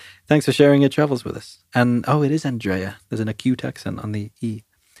 Thanks for sharing your travels with us. And, it is Andrea. There's an acute accent on the E.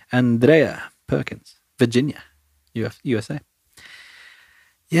 Andrea Perkins, Virginia, USA.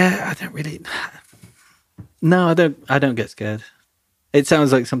 Yeah, I don't really... No, I don't get scared. It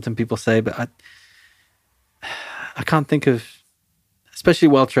sounds like something people say, but I can't think of, especially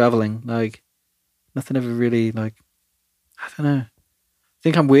while traveling, like nothing ever really, like, I don't know. I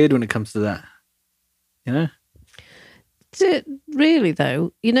think I'm weird when it comes to that. You know? Is it really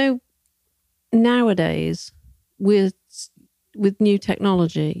though? You know, nowadays with new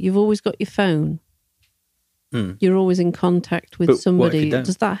technology, you've always got your phone. You're always in contact with somebody.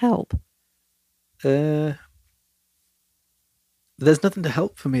 Does that help? There's nothing to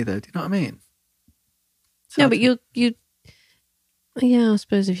help for me though. Do you know what I mean? No, but you. Yeah, I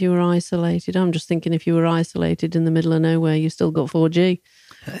suppose if you were isolated, I'm just thinking if you were isolated in the middle of nowhere, you still got 4G.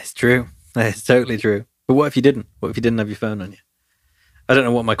 It's true. It's totally true. But what if you didn't? What if you didn't have your phone on you? I don't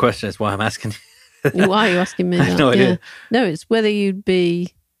know what my question is. Why I'm asking you. Why are you asking me I that? have no idea. Yeah. No, it's whether you'd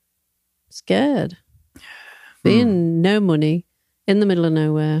be scared. Being no money, in the middle of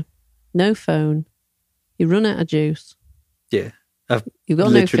nowhere, no phone, you run out of juice. Yeah. I've You've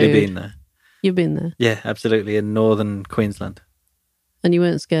got literally no food. been there. You've been there. Yeah, absolutely. In northern Queensland. And you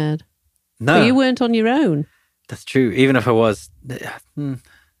weren't scared. No. But you weren't on your own. That's true. Even if I was, I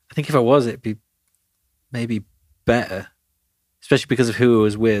think if I was, it'd be maybe better. Especially because of who I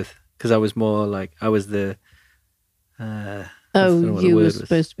was with. Because I was more like, I was the Oh, you were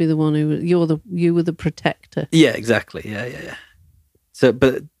supposed to be the one who you were the protector. Yeah, exactly. Yeah. So,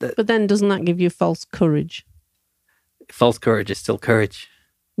 but then doesn't that give you false courage? False courage is still courage.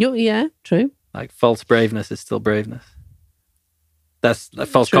 Yeah, true. Like false braveness is still braveness. That's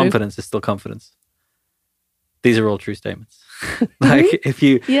false true. Confidence is still confidence. These are all true statements. Like if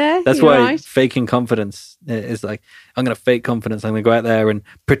you, that's why right. faking confidence is like, I'm going to fake confidence. I'm going to go out there and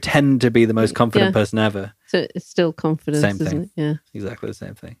pretend to be the most confident person ever. So it's still confidence, same thing. Isn't it? Yeah. Exactly the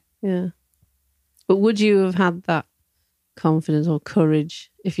same thing. Yeah. But would you have had that confidence or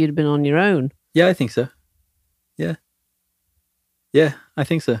courage if you'd been on your own? Yeah, I think so. Yeah. Yeah, I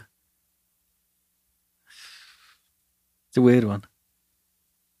think so. It's a weird one.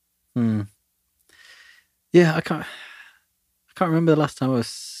 Yeah, I can't remember the last time I was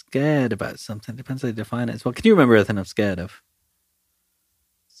scared about something. Depends how you define it as well. Can you remember anything I'm scared of?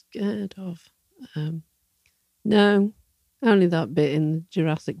 Scared of? No, only that bit in the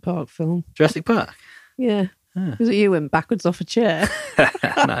Jurassic Park film. Jurassic Park? Yeah. Was it you went backwards off a chair?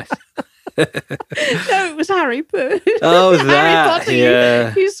 Nice. No, it was Harry Potter. Oh, that. Harry Potter.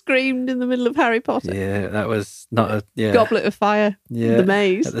 Yeah. You screamed in the middle of Harry Potter. Yeah, that was not a... Yeah. Goblet of Fire. Yeah. The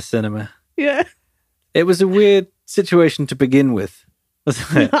maze. At the cinema. Yeah. It was a weird situation to begin with,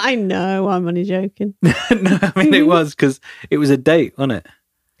 wasn't it? I know, I'm only joking. No, I mean, it was because it was a date, wasn't it?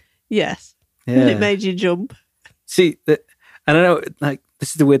 Yes. Yeah. And it made you jump. See, I don't know, like,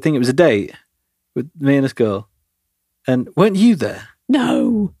 this is the weird thing. It was a date with me and this girl. And weren't you there?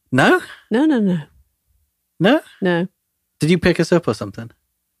 No. No? No. No? No. Did you pick us up or something?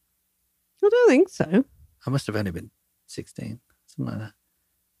 I don't think so. I must have only been 16, something like that.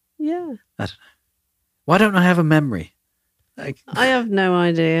 Yeah. I don't know. Why don't I have a memory? Like, I have no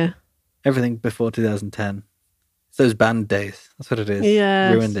idea. Everything before 2010. It's those band days. That's what it is.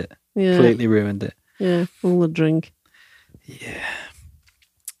 Yes. Ruined it. Yeah. Completely ruined it. Yeah, all the drink. Yeah.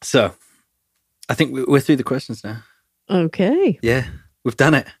 So, I think we're through the questions now. Okay. Yeah, we've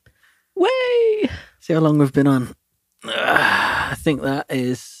done it. Way! See how long we've been on? I think that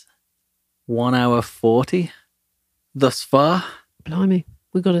is 1 hour 40 thus far. Blimey.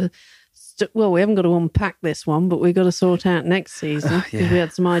 We've got to... we haven't got to unpack this one, but we've got to sort out next season because we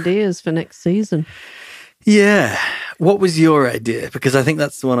had some ideas for next season. Yeah. What was your idea? Because I think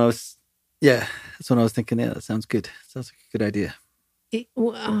that's the one I was... Yeah, that's what I was thinking. Yeah, that sounds good. Sounds like a good idea.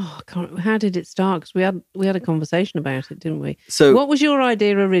 How did it start? Because we had a conversation about it, didn't we? So, what was your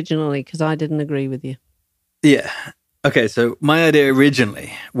idea originally? Because I didn't agree with you. Yeah. Okay, so my idea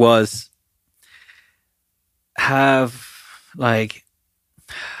originally was have, like,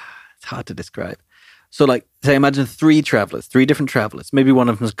 it's hard to describe. So, like, say, imagine three different travelers. Maybe one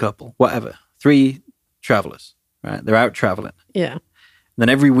of them's a couple, whatever. 3 travelers, right? They're out traveling. Yeah. And then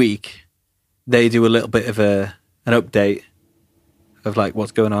every week they do a little bit of an update of like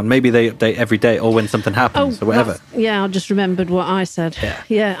what's going on. Maybe they update every day or when something happens or whatever. Yeah, I just remembered what I said.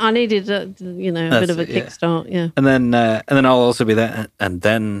 Yeah, I needed a bit of a kickstart. Yeah. And then I'll also be there. And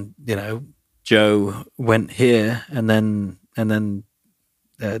then Joe went here, and then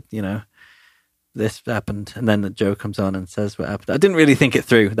this happened, and then Joe comes on and says what happened. I didn't really think it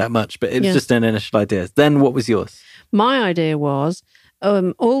through that much, but it was just an initial idea. Then what was yours? My idea was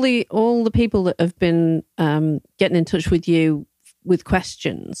all the people that have been getting in touch with you with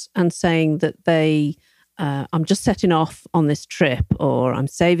questions and saying that I'm just setting off on this trip, or I'm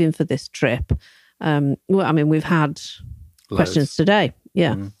saving for this trip. We've had questions today.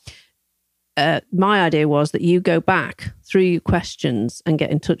 Yeah. My idea was that you go back through your questions and get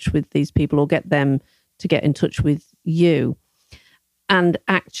in touch with these people, or get them to get in touch with you, and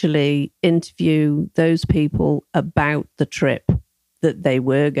actually interview those people about the trip that they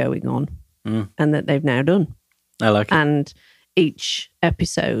were going on and that they've now done. I like it. And each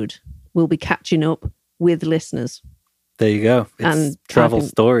episode will be catching up with listeners. There you go. It's travel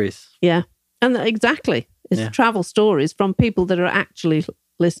stories. Yeah. And exactly. It's travel stories from people that are actually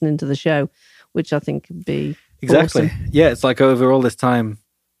listening to the show, which I think would be exactly awesome. Yeah, it's like over all this time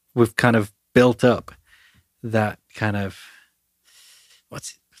we've kind of built up that kind of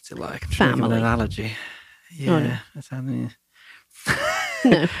what's it like? I'm trying to give an analogy. Yeah. No.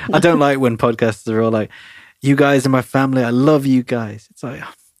 I don't like when podcasts are all like, you guys are my family, I love you guys. It's like,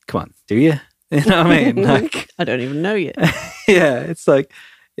 oh, come on, do you? You know what I mean? Like, I don't even know you. Yeah, it's like,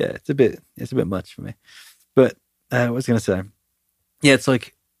 it's a bit much for me. But what was I going to say? Yeah, it's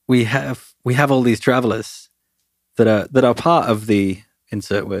like we have all these travelers that are part of the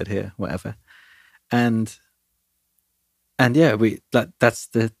insert word here, whatever, and yeah, that's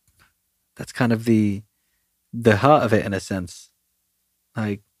kind of the heart of it in a sense.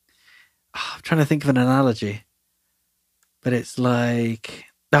 Like, I'm trying to think of an analogy. but it's like,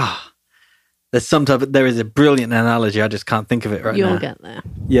 there is a brilliant analogy. I just can't think of it right now. You'll get there.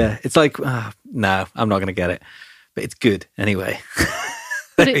 Yeah. It's like, no, I'm not going to get it, but it's good anyway.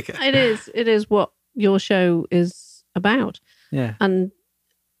 But it is what your show is about. Yeah. And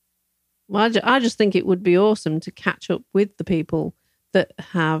I just think it would be awesome to catch up with the people that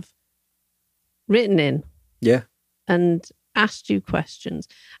have written in. Yeah. And asked you questions,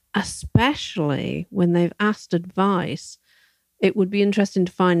 especially when they've asked advice. It would be interesting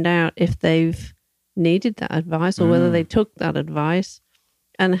to find out if they've needed that advice or whether they took that advice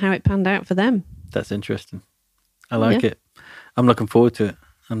and how it panned out for them. That's interesting. I like it. I'm looking forward to it.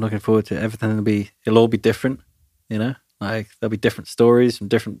 Everything it'll all be different, like there'll be different stories from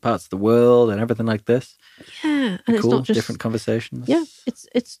different parts of the world and everything like this. Yeah. And it's not just different conversations. Yeah.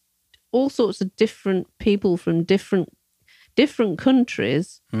 It's all sorts of different people from different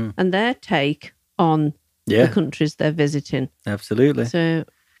countries and their take on the countries they're visiting. Absolutely. So,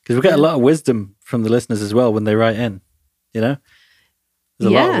 because we get a lot of wisdom from the listeners as well when they write in, There's a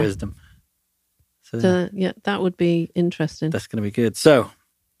lot of wisdom. So that would be interesting. That's going to be good. So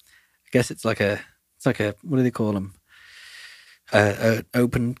I guess it's like a, what do they call them? An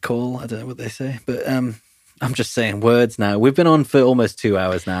open call. I don't know what they say, but I'm just saying words now. We've been on for almost 2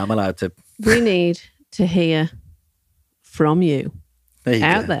 hours now. I'm allowed to. We need to hear from you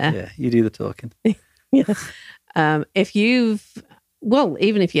out there. Yeah, you do the talking. If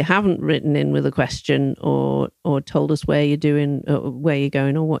even if you haven't written in with a question or told us where you're doing, or where you're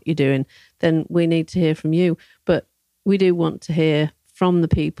going, or what you're doing, then we need to hear from you. But we do want to hear from the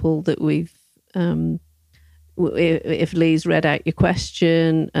people that we've. If Lee's read out your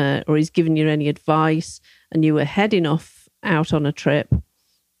question or he's given you any advice, and you were heading out on a trip,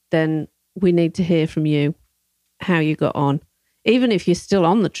 then we need to hear from you how you got on. Even if you're still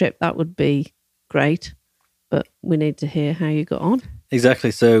on the trip, that would be great. But we need to hear how you got on.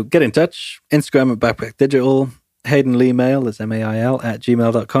 Exactly. So get in touch. Instagram at Backpack Digital. Hayden Lee Mail is mail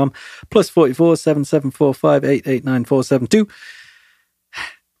 @gmail.com. +44 7745 889 472.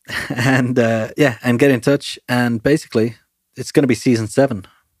 And and get in touch. And basically, it's going to be season 7.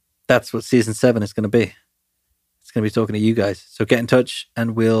 That's what season 7 is going to be. It's going to be talking to you guys. So get in touch,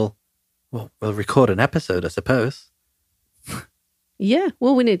 and we'll record an episode, I suppose. Yeah.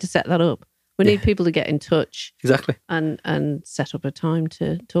 Well, we need to set that up. We need people to get in touch. Exactly. And set up a time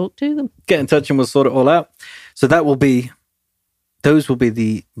to talk to them. Get in touch and we'll sort it all out. So those will be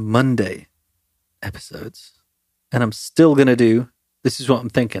the Monday episodes. And I'm still going to do, this is what I'm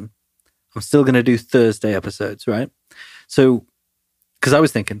thinking, I'm still going to do Thursday episodes, right? So, because I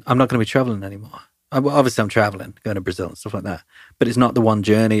was thinking, I'm not going to be traveling anymore. Obviously, I'm traveling, going to Brazil and stuff like that. But it's not the one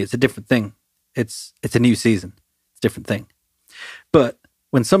journey. It's a different thing. It's a new season. It's a different thing. But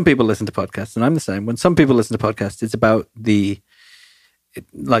when some people listen to podcasts, and I'm the same, when some people listen to podcasts, it's about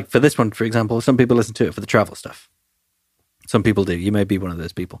like for this one, for example, some people listen to it for the travel stuff. Some people do. You may be one of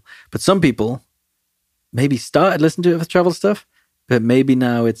those people. But some people maybe started listening to it for the travel stuff, but maybe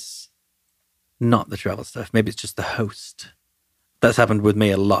now it's not the travel stuff. Maybe it's just the host. That's happened with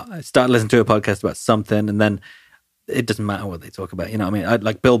me a lot. I started listening to a podcast about something, and then it doesn't matter what they talk about. You know what I mean?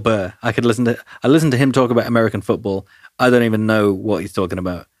 Like Bill Burr. I listened to him talk about American football. I don't even know what he's talking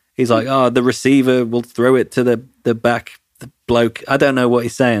about. He's like, the receiver will throw it to the back, the bloke. I don't know what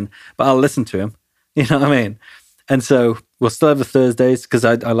he's saying, but I'll listen to him. You know what I mean? And so we'll still have the Thursdays because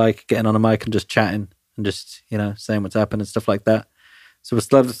I like getting on a mic and just chatting and just, saying what's happened and stuff like that. So we'll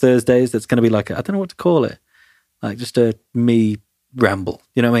still have the Thursdays. That's going to be like, I don't know what to call it. Like just a me ramble.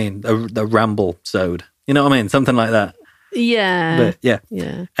 You know what I mean? A ramble-sode. You know what I mean? Something like that. Yeah. But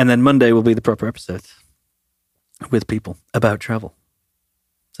yeah. And then Monday will be the proper episodes with people about travel.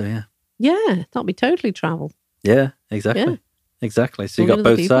 So yeah. Yeah, that'll be totally travel. Yeah, exactly. Yeah. Exactly. So you got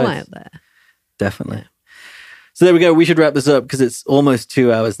both people sides. Out there. Definitely. Yeah. So there we go. We should wrap this up because it's almost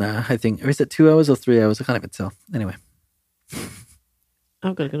 2 hours now, I think. Or is it 2 hours or 3 hours? I can't even tell. Anyway.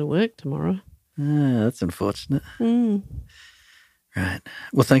 I've got to go to work tomorrow. That's unfortunate. Right.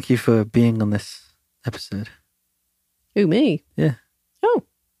 Well, thank you for being on this episode. Who, me? Yeah. Oh,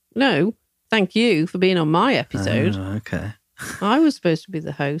 no. Thank you for being on my episode. Oh, okay. I was supposed to be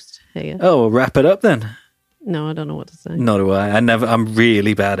the host here. Oh, well, wrap it up then. No, I don't know what to say. Nor do I. I'm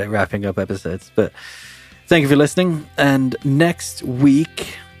really bad at wrapping up episodes. But thank you for listening. And next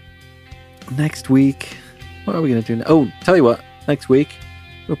week, what are we going to do now? Oh, tell you what. Next week,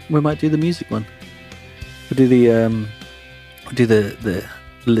 we might do the music one. We'll do the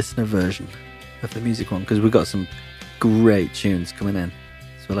listener version of the music one because we've got some great tunes coming in.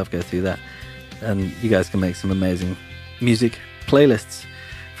 So we'll have to go through that. And you guys can make some amazing music playlists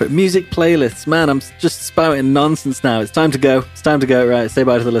But music playlists, man, I'm just spouting nonsense now. It's time to go. Right, say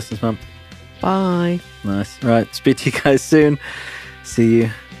bye to the listeners, man. Bye. Nice. Right, speak to you guys soon. See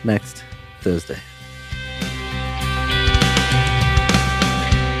you next Thursday.